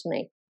happen to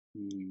me?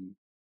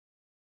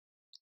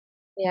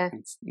 Yeah.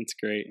 That's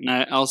great. And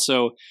I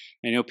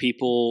know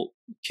people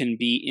can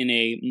be in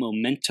a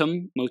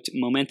momentum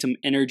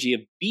energy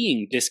of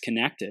being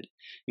disconnected.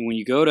 And when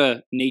you go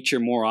to nature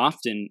more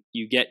often,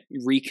 you get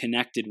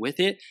reconnected with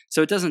it.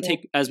 So it doesn't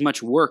take as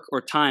much work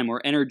or time or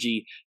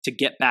energy to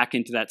get back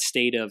into that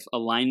state of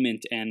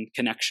alignment and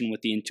connection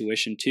with the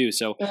intuition too.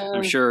 So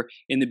I'm sure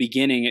in the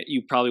beginning,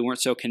 you probably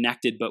weren't so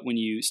connected, but when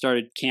you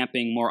started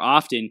camping more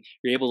often,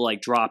 you're able to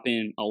like drop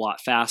in a lot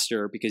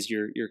faster because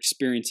you're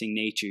experiencing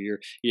nature.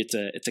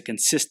 It's a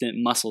consistent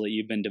muscle that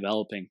you've been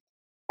developing.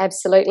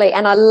 Absolutely.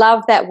 And I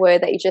love that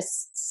word that you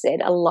just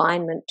said,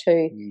 alignment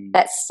too.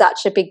 That's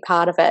such a big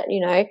part of it.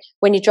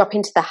 When you drop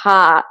into the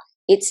heart,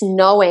 it's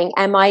knowing,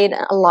 am I in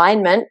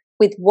alignment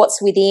with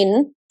what's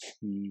within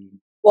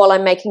while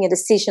I'm making a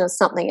decision on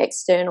something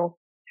external?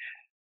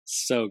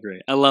 So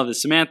great. I love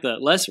this. Samantha,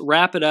 let's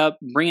wrap it up,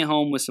 bring it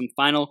home with some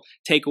final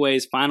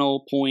takeaways,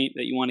 final point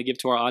that you want to give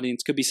to our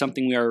audience. Could be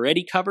something we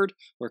already covered,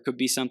 or it could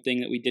be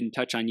something that we didn't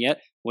touch on yet.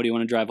 What do you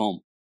want to drive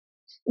home?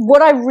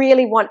 What I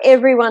really want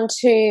everyone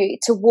to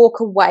walk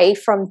away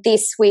from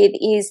this with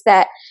is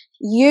that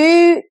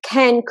you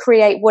can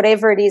create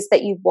whatever it is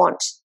that you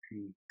want,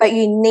 but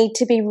you need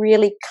to be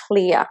really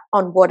clear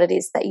on what it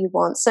is that you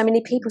want. So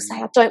many people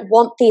say, I don't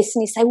want this.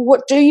 And you say, well,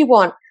 what do you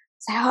want?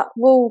 Say,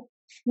 well,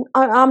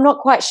 I'm not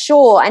quite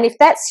sure. And if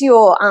that's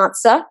your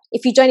answer,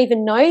 if you don't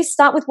even know,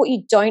 start with what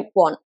you don't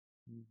want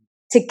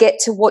to get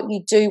to what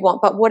you do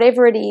want. But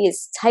whatever it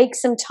is, take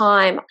some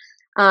time.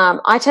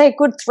 I take a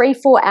good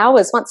 3-4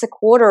 hours once a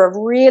quarter of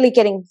really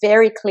getting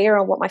very clear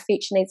on what my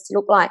future needs to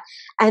look like.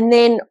 And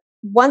then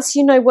once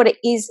you know what it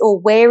is or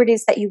where it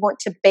is that you want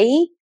to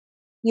be,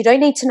 you don't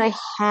need to know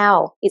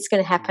how it's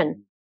going to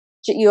happen.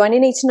 You only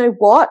need to know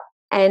what,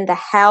 and the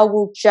how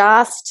will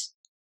just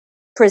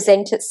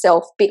present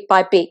itself bit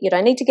by bit. You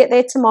don't need to get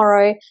there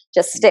tomorrow,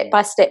 just step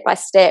by step by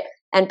step.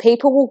 And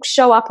people will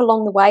show up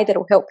along the way that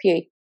will help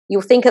you.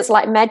 You'll think it's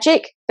like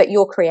magic, but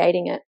you're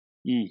creating it.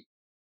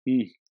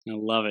 I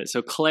love it.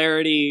 So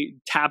clarity,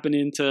 tapping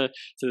into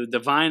the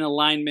divine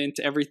alignment,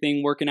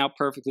 everything working out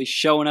perfectly,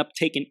 showing up,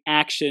 taking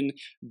action.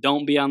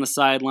 Don't be on the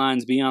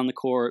sidelines, be on the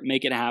court,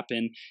 make it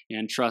happen,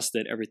 and trust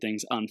that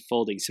everything's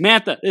unfolding.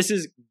 Samantha, this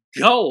is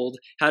gold.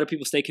 How do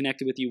people stay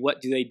connected with you? What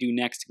do they do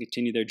next to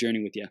continue their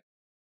journey with you?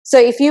 So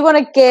if you want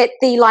to get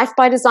the Life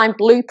by Design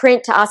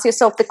blueprint to ask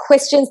yourself the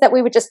questions that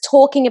we were just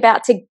talking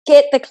about to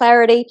get the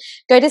clarity,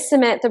 go to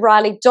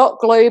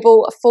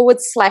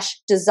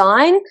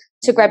samanthariley.global/design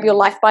to grab your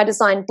Life by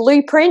Design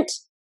blueprint.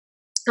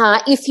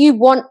 If you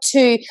want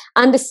to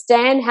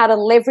understand how to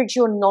leverage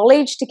your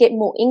knowledge to get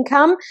more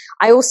income,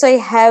 I also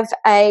have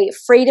a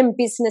Freedom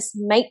Business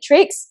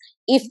Matrix.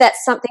 If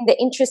that's something that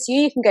interests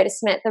you, you can go to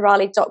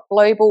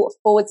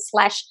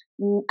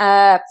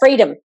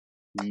samanthariley.global/freedom.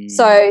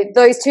 So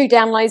those 2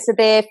 downloads are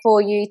there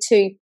for you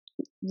to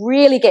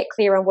really get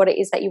clear on what it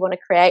is that you want to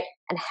create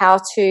and how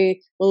to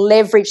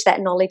leverage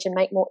that knowledge and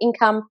make more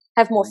income,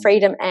 have more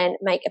freedom, and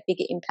make a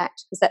bigger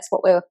impact, because that's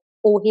what we're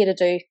all here to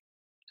do.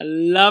 I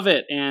love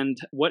it. And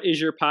what is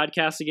your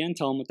podcast again?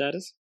 Tell them what that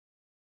is.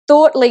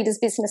 Thought Leaders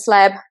Business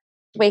Lab.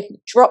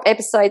 We drop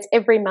episodes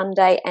every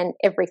Monday and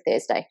every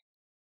Thursday.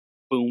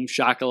 Boom,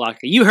 shakalaka.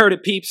 You heard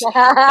it, peeps.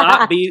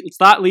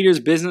 Thought Leaders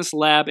Business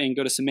Lab, and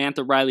go to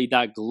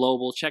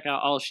samanthariley.global. Check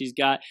out all she's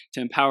got to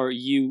empower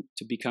you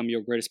to become your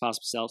greatest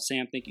possible self.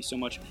 Sam, thank you so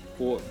much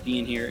for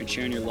being here and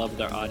sharing your love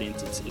with our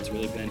audience. It's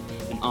really been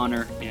an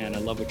honor, and I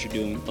love what you're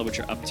doing, love what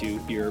you're up to,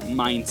 your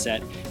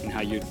mindset, and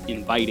how you're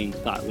inviting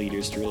thought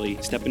leaders to really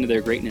step into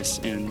their greatness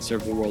and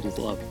serve the world with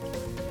love.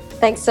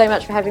 Thanks so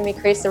much for having me,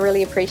 Chris. I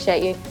really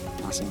appreciate you.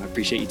 Awesome. I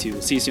appreciate you too.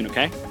 We'll see you soon,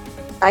 okay?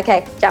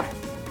 Okay, ciao.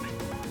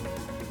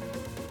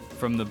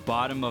 From the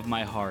bottom of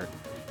my heart,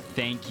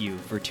 thank you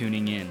for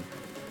tuning in.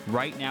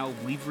 Right now,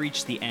 we've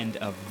reached the end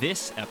of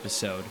this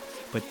episode,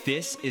 but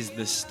this is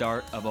the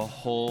start of a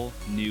whole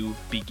new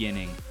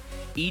beginning.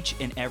 Each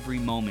and every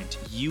moment,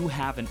 you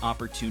have an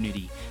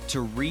opportunity to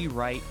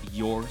rewrite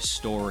your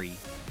story.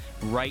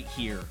 Right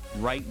here,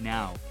 right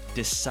now,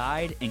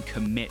 decide and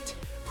commit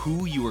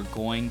who you are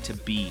going to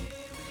be.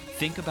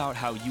 Think about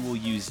how you will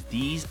use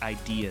these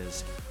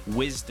ideas,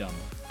 wisdom,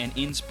 and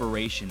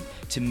inspiration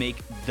to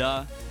make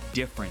the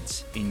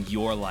difference in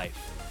your life.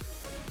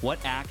 What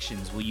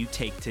actions will you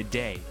take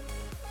today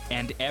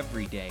and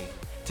every day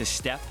to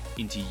step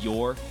into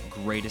your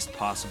greatest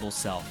possible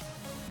self?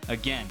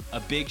 Again, a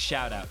big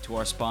shout out to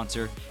our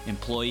sponsor,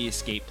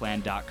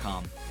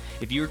 EmployeeEscapePlan.com.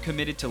 If you're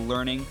committed to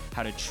learning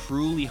how to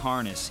truly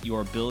harness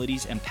your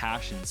abilities and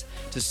passions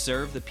to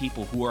serve the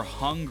people who are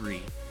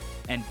hungry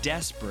and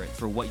desperate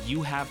for what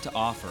you have to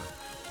offer,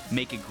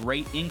 make a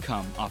great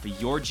income off of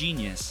your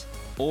genius,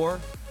 or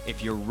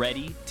if you're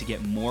ready to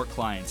get more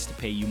clients to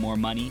pay you more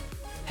money,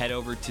 head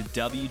over to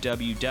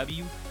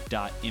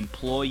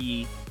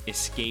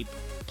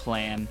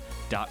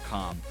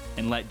www.employeeescapeplan.com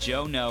and let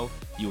Joe know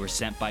you were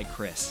sent by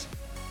Chris.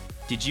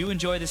 Did you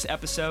enjoy this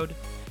episode?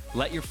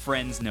 Let your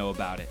friends know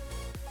about it.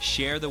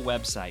 Share the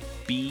website,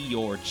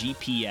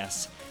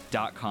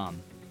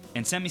 beyourgps.com,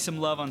 and send me some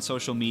love on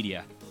social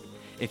media.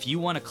 If you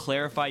want to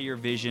clarify your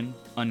vision,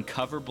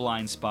 uncover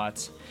blind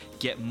spots,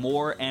 get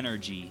more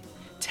energy,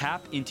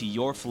 tap into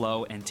your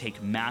flow, and take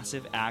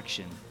massive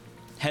action,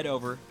 head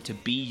over to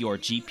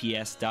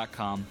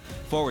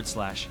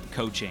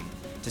beyourgps.com/coaching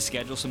to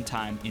schedule some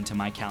time into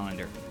my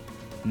calendar.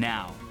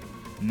 Now,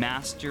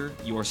 master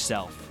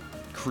yourself,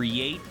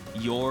 create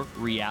your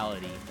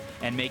reality,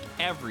 and make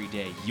every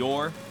day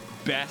your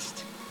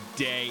best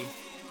day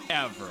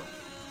ever.